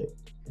this subject.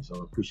 And so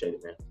I appreciate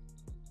it, man.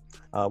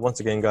 Once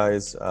again,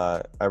 guys,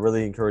 I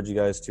really encourage you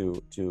guys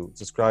to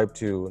subscribe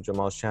to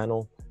Jamal's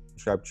channel,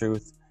 Prescribe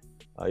Truth,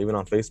 even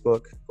on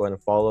Facebook. Go ahead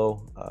and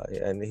follow.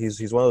 And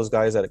he's one of those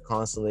guys that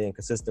constantly and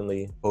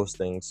consistently posts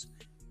things.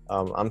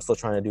 I'm still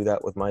trying to do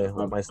that with my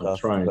stuff. I'm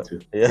trying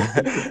to. Yeah.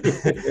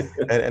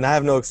 and I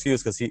have no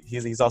excuse, because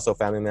he's also a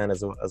family man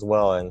as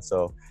well. And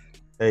so,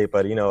 hey,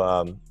 but you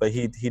know, but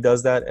he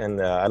does that,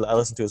 and I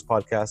listen to his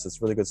podcast.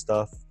 It's really good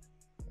stuff.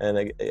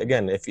 And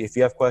again, if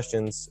you have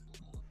questions,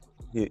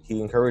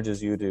 he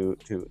encourages you to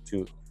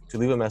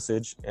leave a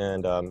message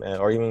and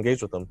or even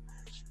engage with them.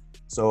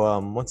 So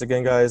once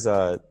again, guys,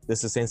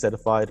 this is Saints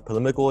Edified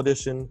Polemical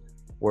Edition,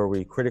 where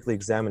we critically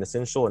examine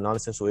essential and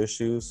non-essential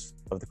issues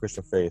of the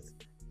Christian faith.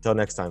 Until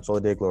next time,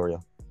 Sola Deo Gloria.